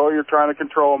 Oh, you're trying to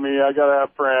control me. I got to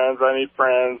have friends. I need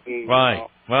friends. And, right.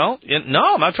 Well,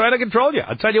 no, I'm not trying to control you.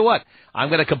 I'll tell you what. I'm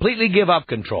going to completely give up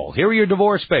control. Here are your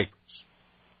divorce papers.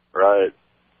 Right.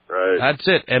 That's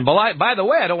it. And by the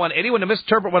way, I don't want anyone to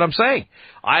misinterpret what I'm saying.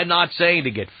 I'm not saying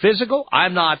to get physical.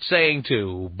 I'm not saying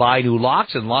to buy new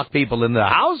locks and lock people in the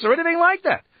house or anything like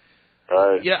that.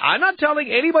 Right. Yeah, I'm not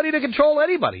telling anybody to control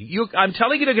anybody. I'm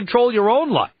telling you to control your own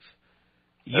life.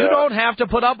 You don't have to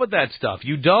put up with that stuff.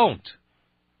 You don't.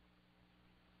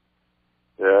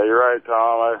 Yeah, you're right,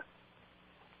 Tom.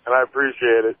 I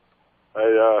appreciate it.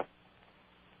 I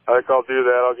think I'll do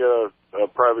that. I'll get a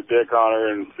private dick on her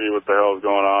and see what the hell's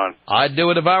going on. I'd do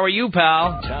it if I were you,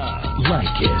 pal. Tom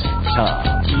Leykis.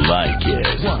 Tom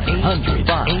Leykis.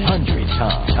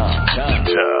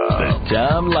 1-800-5800-TOM. The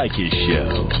Tom Leykis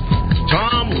Show.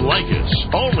 Tom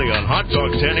Leykis. Only on Hot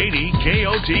Talk 1080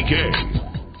 KOTK.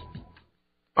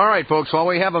 All right, folks,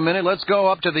 while we have a minute, let's go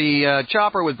up to the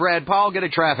chopper with Brad Powell, get a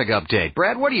traffic update.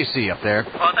 Brad, what do you see up there?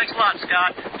 Well, thanks a lot,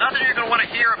 Scott. Nothing you're going to want to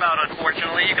hear about,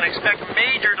 unfortunately. You can expect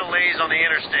major delays on the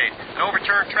interstate. An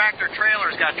overturned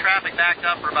tractor-trailer's got traffic backed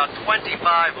up for about 25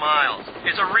 miles.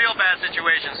 It's a real bad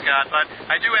situation, Scott, but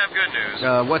I do have good news.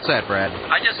 What's that, Brad?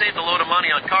 I just saved a load of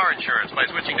money on car insurance by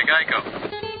switching to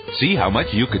Geico. See how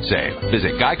much you could save.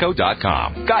 Visit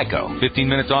Geico.com. Geico. 15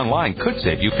 minutes online could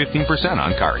save you 15%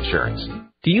 on car insurance.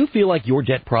 Do you feel like your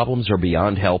debt problems are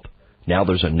beyond help? Now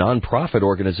there's a non-profit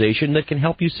organization that can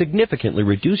help you significantly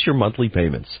reduce your monthly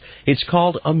payments. It's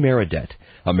called Ameridebt.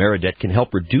 Ameridebt can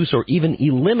help reduce or even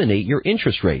eliminate your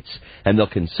interest rates, and they'll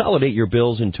consolidate your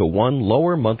bills into one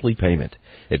lower monthly payment.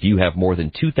 If you have more than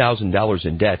 $2,000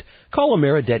 in debt, call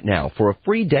Ameridebt now for a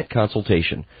free debt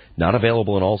consultation. Not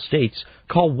available in all states.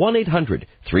 Call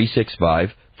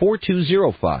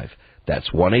 1-800-365-4205. That's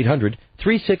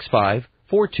 1-800-365-4205.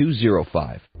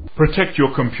 Protect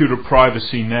your computer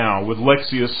privacy now with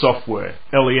Lexias software,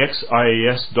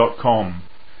 lexias.com.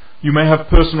 You may have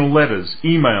personal letters,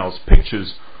 emails,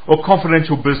 pictures, or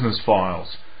confidential business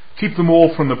files. Keep them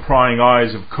all from the prying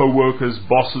eyes of co-workers,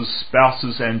 bosses,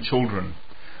 spouses, and children.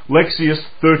 Lexias'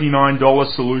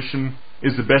 $39 solution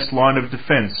is the best line of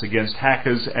defense against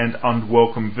hackers and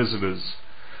unwelcome visitors.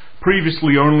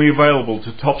 Previously only available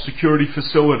to top security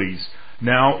facilities,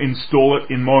 now install it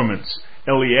in moments.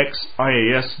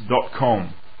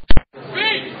 lexias.com.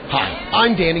 Hi,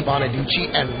 I'm Danny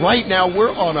Bonaducci, and right now we're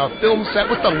on a film set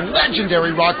with the legendary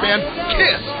rock band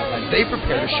KISS, as they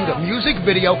prepare to shoot a music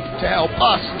video to help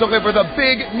us deliver the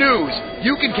big news.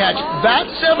 You can catch That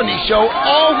 70s Show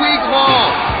all week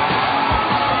long.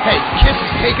 Hey, KISS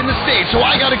is taking the stage, so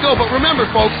I gotta go, but remember,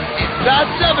 folks, it's That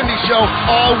 70s Show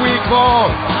all week long.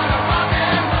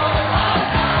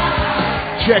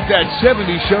 Check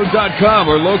that70show.com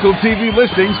or local TV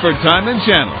listings for time and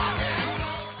channel.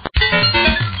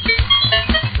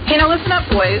 Hey, now listen up,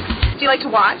 boys. Do you like to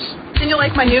watch? Then you'll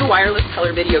like my new wireless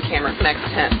color video camera from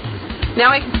X10. Now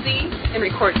I can see and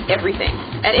record everything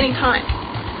at any time.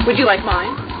 Would you like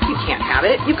mine? You can't have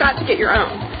it. You've got to get your own.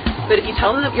 But if you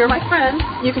tell them that you're my friend,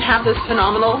 you can have this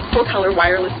phenomenal full-color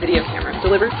wireless video camera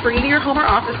delivered free to your home or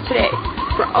office today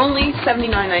for only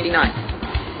 $79.99.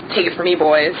 Take it from me,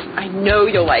 boys. I know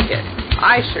you'll like it.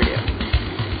 I sure do.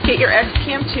 Get your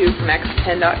XCam 2 from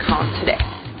X10.com today.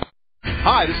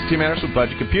 Hi, this is Tim Anderson with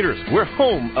Budget Computers. We're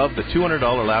home of the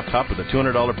 $200 laptop or the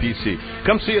 $200 PC.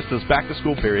 Come see us this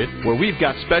back-to-school period where we've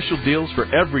got special deals for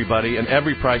everybody in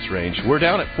every price range. We're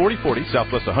down at 4040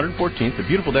 Southwest 114th in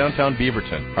beautiful downtown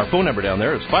Beaverton. Our phone number down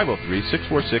there is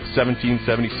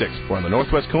 503-646-1776. We're on the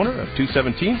northwest corner of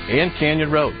 217 and Canyon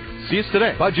Road. See us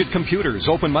today. Budget Computers,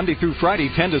 open Monday through Friday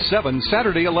 10 to 7,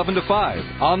 Saturday 11 to 5.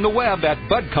 On the web at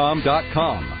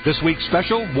budcom.com. This week's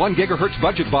special, 1 gigahertz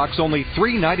budget box, only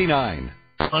 $3.99.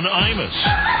 On Imus,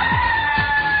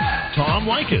 Tom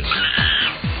Leykis,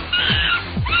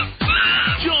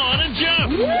 John and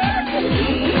Jeff.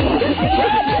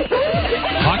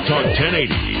 Hot Talk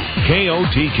 1080,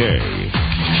 KOTK.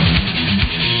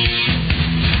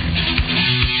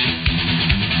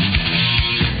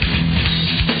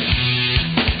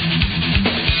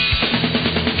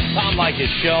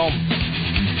 Leykis Show.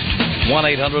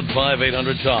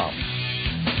 1-800-5800-TOM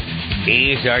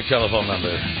is our telephone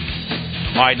number.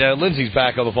 All right, Lindsay's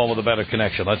back on the phone with a better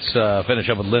connection. Let's finish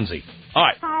up with Lindsay. All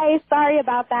right. Hi, sorry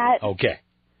about that. Okay.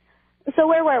 So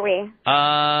where were we?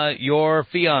 Your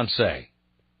fiancé.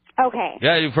 Okay.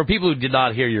 Yeah, for people who did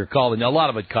not hear your call, and a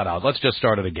lot of it cut out. Let's just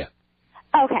start it again.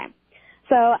 Okay.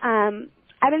 So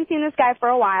I've been seeing this guy for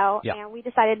a while, and we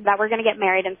decided that we're going to get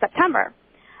married in September.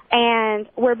 And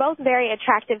we're both very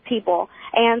attractive people.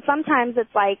 And sometimes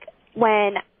it's like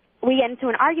when we get into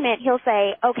an argument, he'll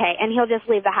say, okay, and he'll just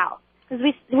leave the house. Because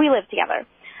we live together.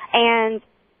 And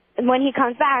when he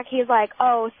comes back, he's like,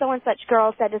 oh, so-and-such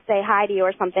girl said to say hi to you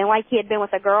or something, like he had been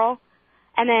with a girl.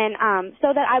 And then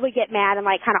so that I would get mad and,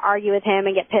 like, kind of argue with him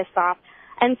and get pissed off.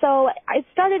 And so it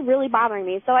started really bothering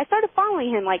me. So I started following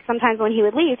him, like, sometimes when he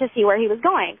would leave to see where he was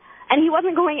going. And he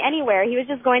wasn't going anywhere. He was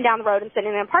just going down the road and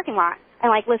sitting in a parking lot and,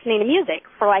 like, listening to music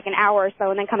for, like, an hour or so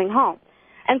and then coming home.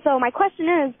 And so my question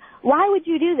is, why would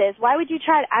you do this? Why would you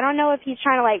try I don't know if he's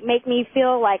trying to, like, make me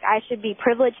feel like I should be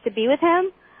privileged to be with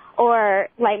him or,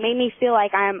 like, make me feel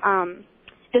like I'm,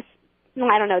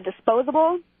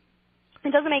 disposable.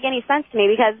 It doesn't make any sense to me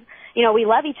because, you know, we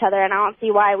love each other and I don't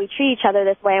see why we treat each other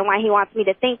this way and why he wants me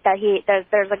to think that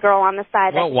there's a girl on the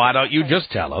side. Well, why don't you just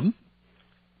tell him?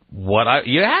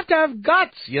 You have to have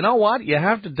guts. You know what? You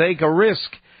have to take a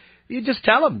risk. You just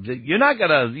tell him. You're not going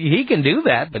to, he can do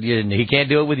that, but he can't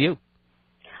do it with you.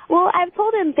 Well, I've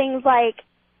told him things like,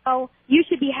 oh, you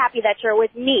should be happy that you're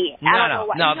with me. No,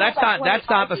 that's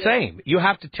not the same. You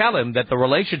have to tell him that the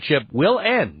relationship will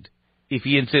end if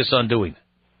he insists on doing it.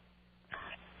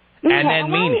 Okay, and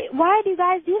then why do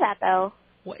guys do that, though?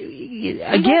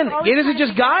 Again, it isn't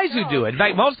just guys who do it. In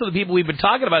fact, most of the people we've been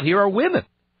talking about here are women.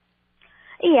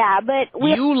 Yeah, but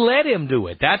you let him do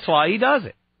it. That's why he does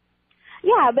it.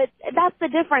 Yeah, but that's the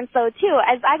difference, though, too.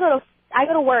 As I go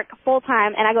to work full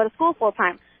time and I go to school full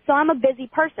time. So so I'm a busy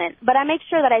person, but I make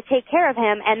sure that I take care of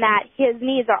him and that his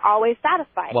needs are always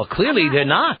satisfied. Well, clearly they're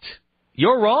not.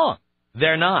 You're wrong.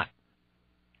 They're not.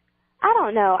 I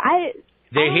don't know.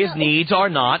 His needs are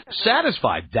not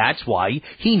satisfied. That's why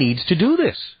he needs to do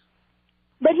this.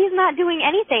 But he's not doing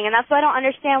anything, and that's why I don't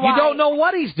understand why. You don't know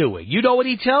what he's doing. You know what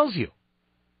he tells you.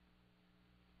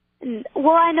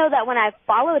 Well, I know that when I've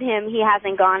followed him, he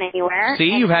hasn't gone anywhere. See,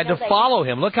 you've had to follow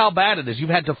him. Look how bad it is. You've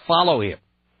had to follow him.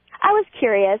 I was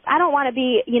curious. I don't want to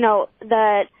be,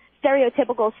 the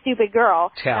stereotypical stupid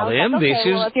girl. Tell him okay, this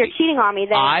is... Well, if you're cheating on me,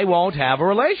 then... I won't have a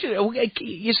relationship.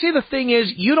 You see, the thing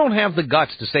is, you don't have the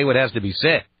guts to say what has to be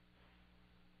said.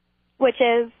 Which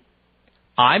is?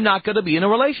 I'm not going to be in a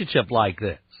relationship like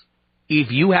this.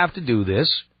 If you have to do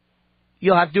this,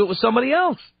 you'll have to do it with somebody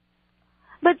else.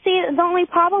 But see, the only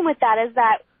problem with that is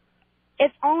that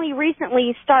it's only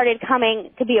recently started coming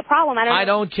to be a problem. I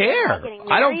don't care.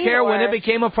 I don't care when it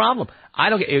became a problem. I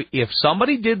don't. If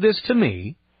somebody did this to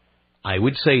me, I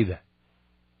would say that.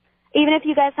 Even if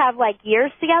you guys have,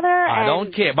 years together? I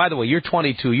don't care. By the way, you're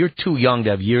 22. You're too young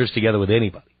to have years together with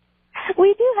anybody.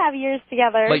 We do have years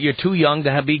together. But you're too young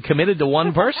to be committed to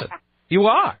one person. You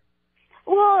are.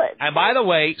 Well... And by the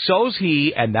way, so's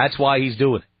he, and that's why he's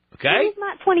doing it. Okay? He's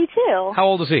not 22. How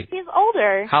old is he? He's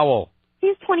older. How old?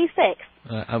 He's 26.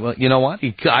 Well, you know what?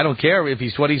 I don't care if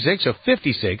he's 26 or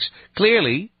 56.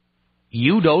 Clearly,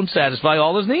 you don't satisfy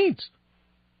all his needs.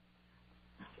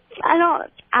 I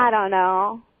don't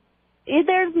know.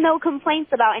 There's no complaints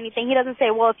about anything. He doesn't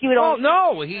say, well, if you don't...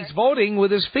 Oh, no, he's voting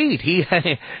with his feet.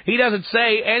 He doesn't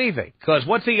say anything. Because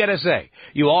what's he going to say?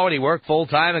 You already work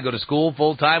full-time and go to school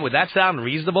full-time. Would that sound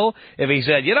reasonable if he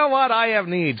said, you know what, I have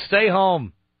needs, stay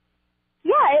home?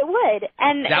 Yeah, it would.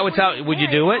 And that would sound. Would you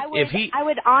do it? I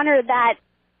would honor that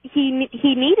he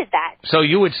needed that. So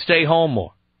you would stay home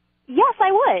more? Yes,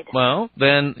 I would. Well,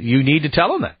 then you need to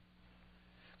tell him that.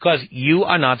 Because you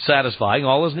are not satisfying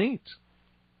all his needs.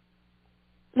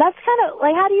 That's kind of,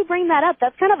 how do you bring that up?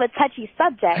 That's kind of a touchy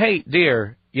subject. Hey,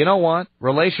 dear, you know what?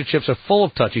 Relationships are full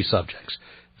of touchy subjects.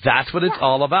 That's what it's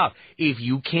all about. If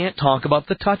you can't talk about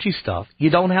the touchy stuff, you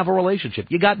don't have a relationship.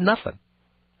 You got nothing.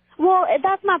 Well,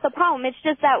 that's not the problem. It's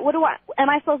just that, am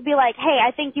I supposed to be like, hey,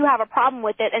 I think you have a problem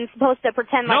with it, and supposed to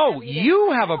pretend like... No,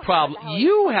 you have a problem.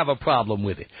 You have a problem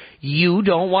with it. You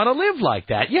don't want to live like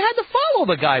that. You had to follow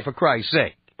the guy, for Christ's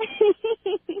sake.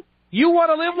 You want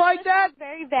to live like that? That's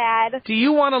very bad. Do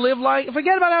you want to live like...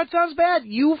 Forget about how it sounds bad.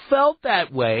 You felt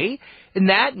that way, and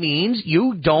that means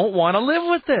you don't want to live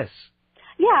with this.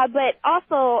 Yeah, but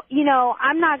also,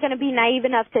 I'm not going to be naive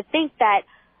enough to think that...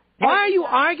 Why are you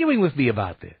arguing with me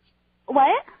about this?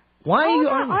 What? Why are you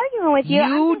I'm not arguing with you?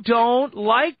 You don't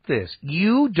like this.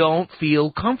 You don't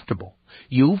feel comfortable.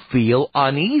 You feel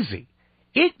uneasy.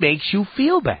 It makes you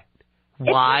feel bad.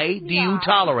 Why do you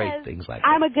tolerate things like that?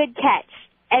 I'm a good catch,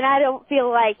 and I don't feel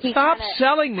like he... Stop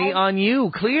selling me on you.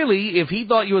 Clearly, if he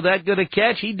thought you were that good a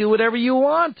catch, he'd do whatever you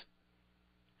want.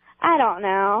 I don't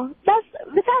know. But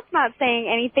that's not saying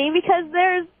anything, because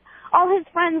all his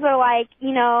friends are like,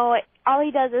 all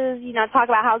he does is, talk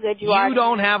about how good you are. You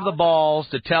don't have the balls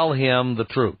to tell him the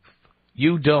truth.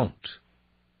 You don't.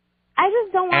 I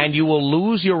just don't want... And you will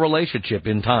lose your relationship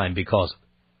in time because of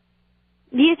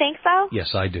it. Do you think so?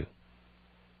 Yes, I do.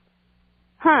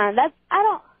 Huh,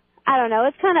 I don't know.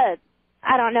 It's kind of,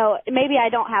 I don't know. Maybe I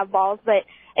don't have balls, but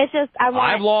it's just,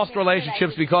 I've lost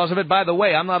relationships because of it. By the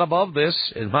way, I'm not above this.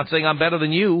 I'm not saying I'm better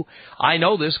than you. I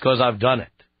know this because I've done it.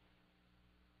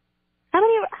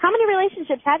 How many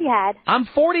relationships have you had? I'm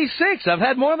 46. I've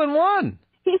had more than one.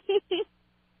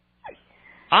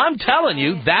 I'm telling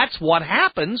you, that's what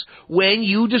happens when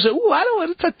you just say, ooh, I don't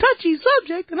want it's a touchy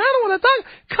subject, and I don't want to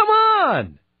talk. Come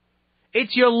on.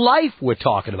 It's your life we're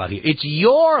talking about here. It's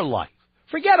your life.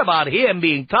 Forget about him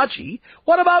being touchy.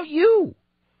 What about you?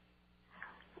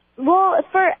 Well,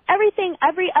 for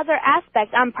every other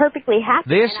aspect, I'm perfectly happy.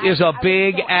 This is a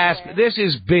big aspect. This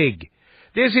is big.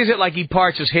 This isn't like he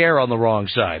parts his hair on the wrong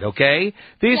side, okay?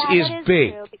 This is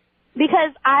big. True.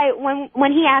 Because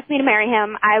when he asked me to marry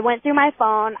him, I went through my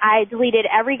phone. I deleted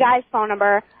every guy's phone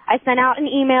number. I sent out an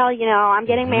email, I'm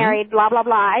getting married, blah, blah,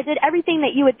 blah. I did everything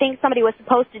that you would think somebody was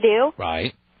supposed to do.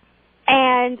 Right.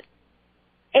 And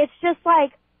it's just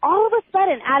like, all of a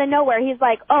sudden, out of nowhere, he's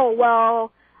like, oh,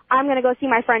 well, I'm going to go see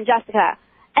my friend Jessica.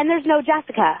 And there's no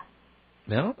Jessica.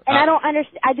 No. And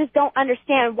I just don't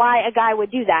understand why a guy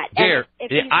would do that. Dear,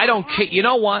 I don't care. You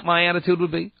know what my attitude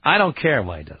would be? I don't care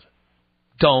why he does it.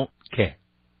 Don't care.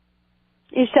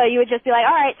 So you would just be like,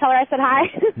 all right, tell her I said hi?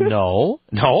 No,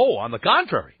 on the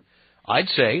contrary. I'd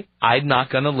say, I'm not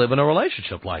going to live in a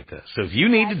relationship like this. So if you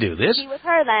need to do this, be with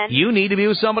her then. You need to be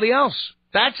with somebody else.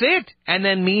 That's it. And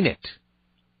then mean it.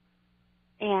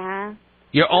 Yeah.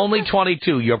 You're only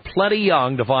 22. You're plenty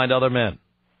young to find other men.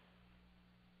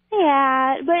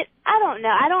 Yeah, but I don't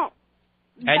know.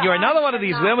 And you're another one of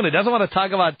these women who doesn't want to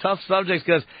talk about tough subjects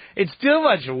because it's too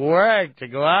much work to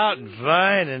go out and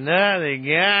find another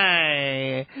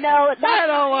guy. No, I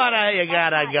don't want to. You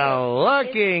gotta go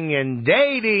looking and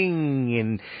dating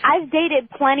and. I've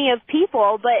dated plenty of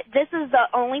people, but this is the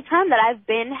only time that I've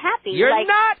been happy. You're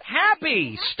not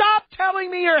happy. Stop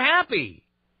telling me you're happy.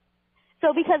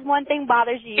 So because one thing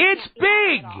bothers you... It's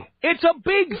big. It's a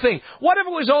big thing. What if it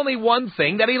was only one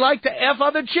thing, that he liked to F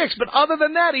other chicks, but other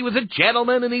than that, he was a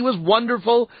gentleman and he was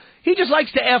wonderful. He just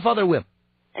likes to F other women.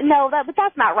 No, but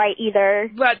that's not right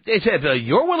either. But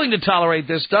you're willing to tolerate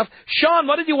this stuff. Sean,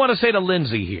 what did you want to say to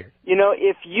Lindsay here? You know,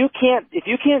 if you can't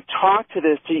talk to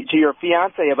your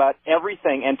fiance about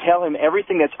everything and tell him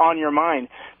everything that's on your mind,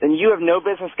 then you have no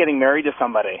business getting married to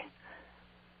somebody.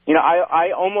 You know,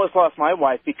 I almost lost my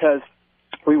wife because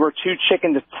we were too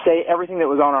chicken to say everything that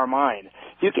was on our mind.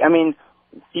 You're getting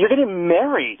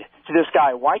married to this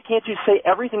guy. Why can't you say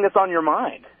everything that's on your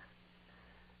mind?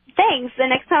 Thanks. The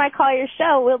next time I call your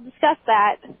show, we'll discuss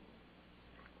that.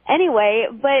 Anyway,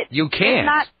 but... You can't.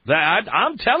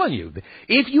 I'm telling you,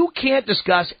 if you can't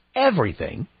discuss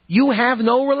everything, you have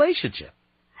no relationship.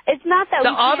 It's not that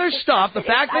the other stuff, the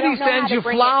fact that he sends you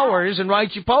flowers and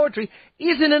writes you poetry,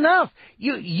 isn't enough.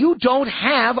 You don't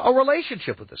have a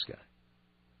relationship with this guy.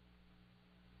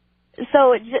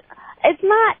 So it's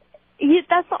not.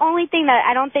 That's the only thing that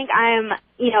I don't think I'm,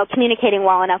 communicating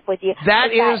well enough with you.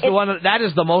 That is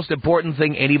the most important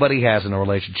thing anybody has in a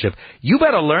relationship. You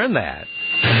better learn that.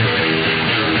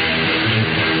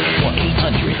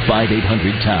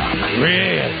 1-800-5800-TOM.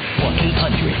 Really?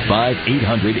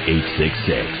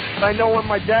 1-800-5800-866. I know when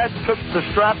my dad took the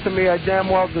strap to me, I damn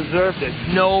well deserved it.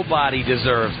 Nobody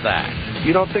deserves that.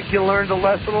 You don't think you learned a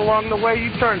lesson along the way?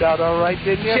 You turned out all right,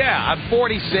 didn't you? Yeah, I'm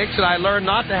 46 and I learned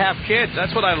not to have kids.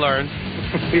 That's what I learned.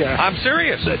 Yeah. I'm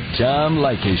serious. The Tom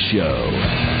Leykis Show.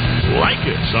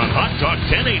 Leykis on Hot Talk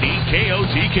 1080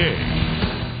 KOTK.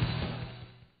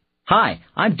 Hi,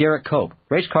 I'm Derek Cope,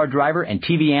 race car driver and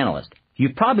TV analyst.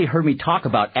 You've probably heard me talk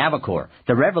about Avacor,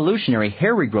 the revolutionary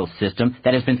hair regrowth system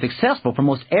that has been successful for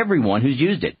most everyone who's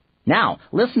used it. Now,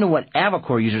 listen to what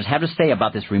Avacor users have to say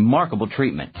about this remarkable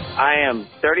treatment. I am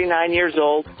 39 years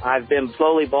old. I've been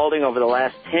slowly balding over the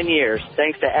last 10 years.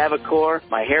 Thanks to Avacor,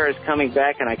 my hair is coming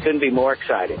back, and I couldn't be more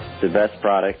excited. It's the best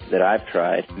product that I've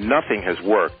tried. Nothing has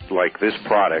worked like this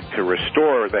product to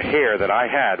restore the hair that I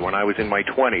had when I was in my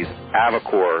 20s.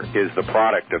 Avacor is the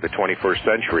product of the 21st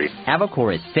century.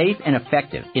 Avacor is safe and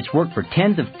effective. It's worked for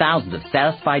tens of thousands of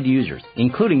satisfied users,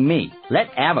 including me.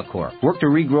 Let Avacor work to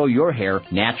regrow your hair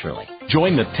naturally.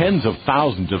 Join the tens of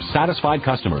thousands of satisfied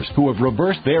customers who have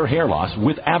reversed their hair loss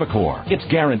with Avacor. It's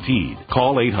guaranteed.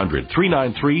 Call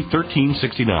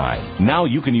 800-393-1369. Now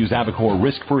you can use Avacor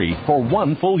risk-free for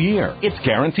 1 full year. It's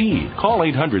guaranteed. Call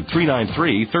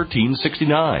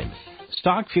 800-393-1369.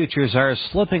 Stock futures are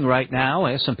slipping right now.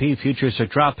 S&P futures are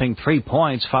dropping 3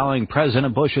 points following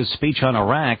President Bush's speech on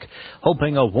Iraq.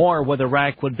 Hoping a war with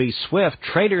Iraq would be swift,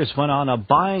 traders went on a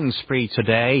buying spree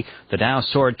today. The Dow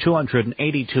soared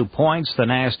 282 points, the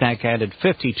Nasdaq added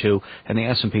 52, and the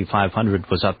S&P 500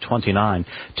 was up 29.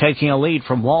 Taking a lead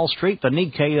from Wall Street, the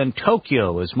Nikkei in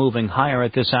Tokyo is moving higher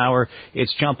at this hour.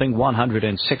 It's jumping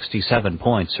 167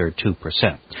 points, or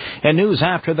 2%. In news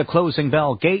after the closing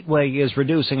bell, Gateway is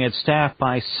reducing its staff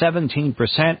by 17%.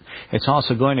 It's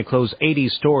also going to close 80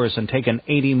 stores and take an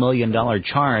 $80 million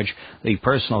charge. The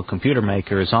personal computer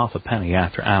maker is off a penny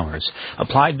after hours.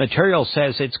 Applied Materials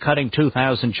says it's cutting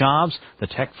 2,000 jobs. The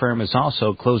tech firm is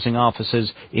also closing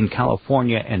offices in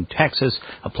California and Texas.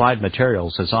 Applied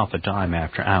Materials is off a dime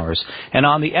after hours. And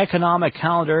on the economic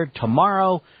calendar,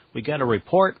 tomorrow we get a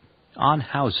report on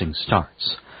housing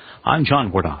starts. I'm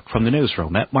John Wardock from the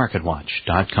newsroom at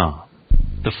MarketWatch.com.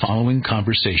 The following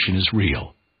conversation is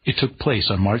real. It took place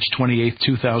on March 28,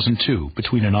 2002,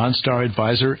 between an OnStar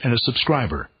advisor and a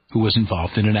subscriber who was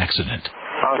involved in an accident.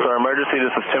 OnStar emergency,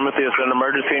 this is Timothy. Is there an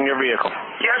emergency in your vehicle?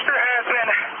 Yes, there has been.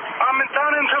 I'm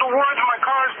down into the woods. My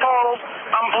car's totaled.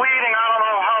 I'm bleeding. I don't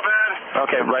know how bad.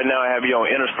 Okay, right now I have you on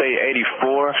Interstate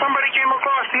 84. Somebody came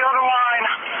across the other line.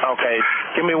 Okay,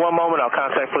 give me one moment. I'll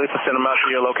contact police and send them out to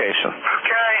your location.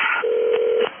 Okay.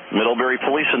 Middlebury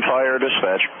Police and Fire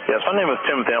Dispatch. Yes, my name is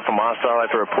Timothy. I'm from OnStar. I'd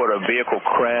like to report a vehicle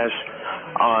crash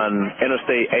on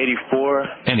Interstate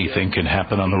 84. Anything can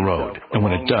happen on the road, and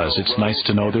when it does, it's nice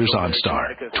to know there's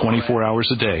OnStar. 24 hours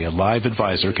a day, a live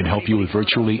advisor can help you with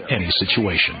virtually any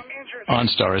situation.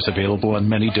 OnStar is available on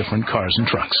many different cars and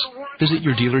trucks. Visit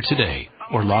your dealer today.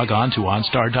 or log on to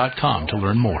OnStar.com to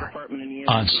learn more.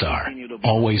 OnStar,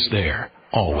 always there,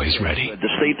 always ready. The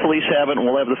state police have it, and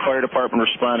we'll have the fire department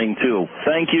responding too.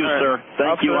 Thank you, sir.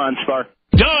 Thank you, OnStar.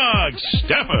 Doug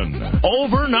Steffen,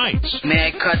 overnights. May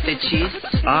I cut the cheese?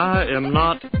 I am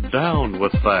not down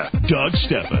with that. Doug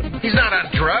Steffen. He's not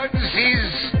on drugs.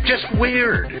 He's just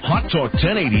weird. Hot Talk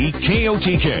 1080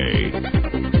 KOTK.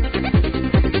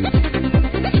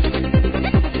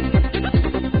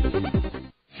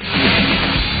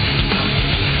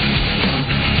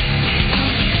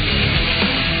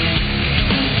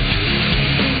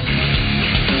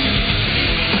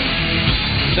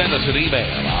 Send us an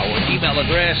email. Our email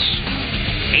address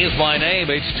is my name.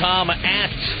 It's Tom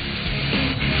at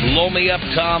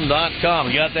blowmeuptom.com.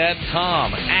 You got that?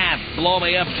 Tom at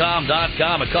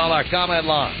blowmeuptom.com. And call our comment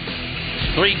line.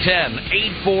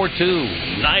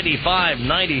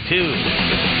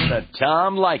 310-842-9592. The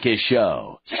Tom Leykis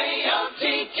Show.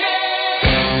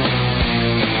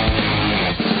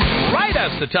 Write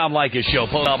us, the Tom Leykis Show.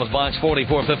 Post Office Box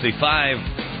 4455,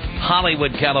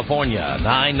 Hollywood, California,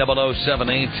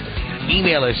 90078.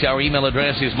 Email us. Our email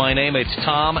address is my name. It's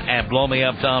Tom at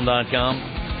blowmeuptom.com.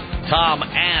 Tom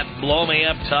at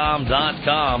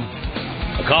blowmeuptom.com.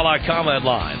 Call our comment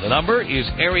line. The number is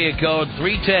area code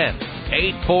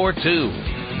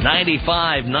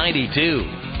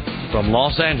 310-842-9592. From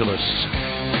Los Angeles,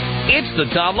 it's the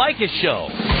Tom Leykis Show.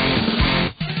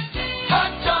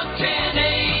 Hot Talk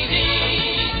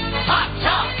 1080. Hot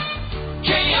Talk.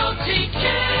 KOTK.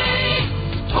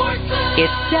 Portland.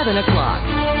 It's 7 o'clock.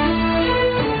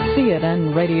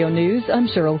 CNN Radio News, I'm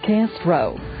Cheryl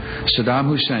Castro. Saddam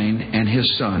Hussein and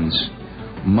his sons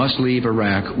must leave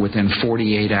Iraq within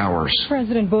 48 hours.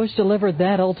 President Bush delivered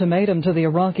that ultimatum to the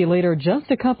Iraqi leader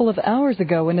just a couple of hours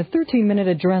ago in a 13-minute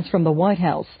address from the White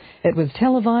House. It was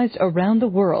televised around the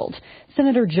world.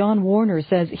 Senator John Warner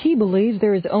says he believes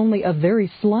there is only a very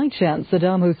slight chance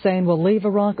Saddam Hussein will leave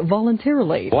Iraq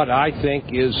voluntarily. What I think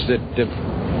is that the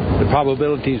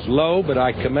probability is low, but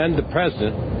I commend the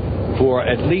president for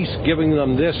at least giving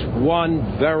them this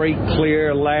one very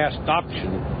clear last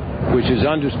option, which is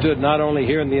understood not only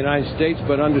here in the United States,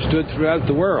 but understood throughout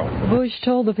the world. Bush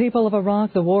told the people of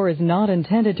Iraq the war is not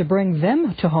intended to bring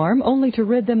them to harm, only to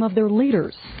rid them of their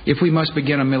leaders. If we must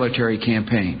begin a military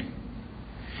campaign,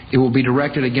 it will be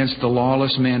directed against the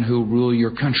lawless men who rule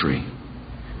your country,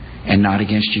 and not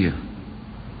against you.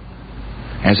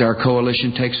 As our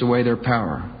coalition takes away their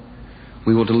power,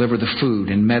 we will deliver the food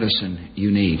and medicine you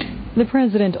need. The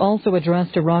president also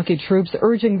addressed Iraqi troops,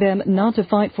 urging them not to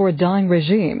fight for a dying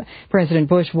regime. President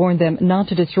Bush warned them not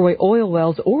to destroy oil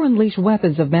wells or unleash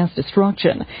weapons of mass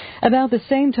destruction. About the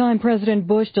same time President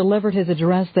Bush delivered his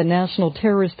address, the national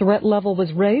terrorist threat level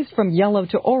was raised from yellow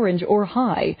to orange or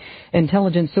high.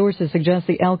 Intelligence sources suggest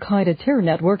the al-Qaeda terror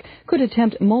network could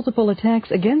attempt multiple attacks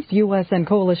against U.S. and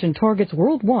coalition targets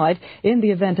worldwide in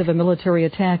the event of a military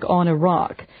attack on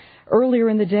Iraq. Earlier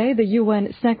in the day, the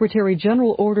UN Secretary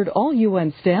General ordered all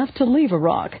UN staff to leave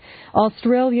Iraq.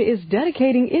 Australia is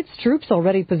dedicating its troops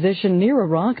already positioned near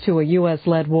Iraq to a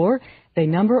U.S.-led war. They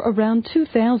number around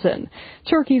 2,000.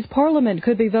 Turkey's parliament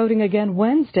could be voting again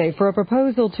Wednesday for a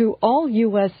proposal to all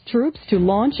U.S. troops to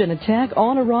launch an attack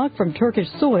on Iraq from Turkish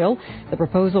soil. The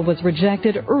proposal was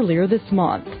rejected earlier this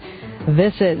month.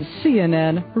 This is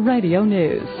CNN Radio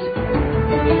News.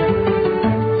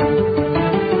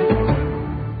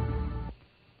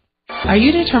 Are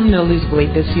you determined to lose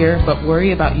weight this year, but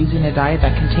worry about using a diet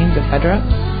that contains ephedra?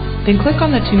 Then click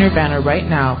on the tuner banner right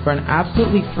now for an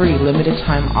absolutely free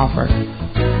limited-time offer.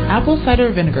 Apple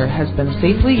cider vinegar has been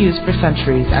safely used for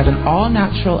centuries as an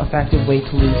all-natural, effective way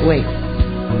to lose weight.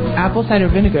 Apple cider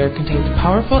vinegar contains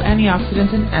powerful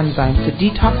antioxidants and enzymes to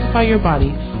detoxify your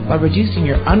body while reducing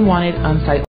your unwanted,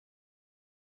 unsightly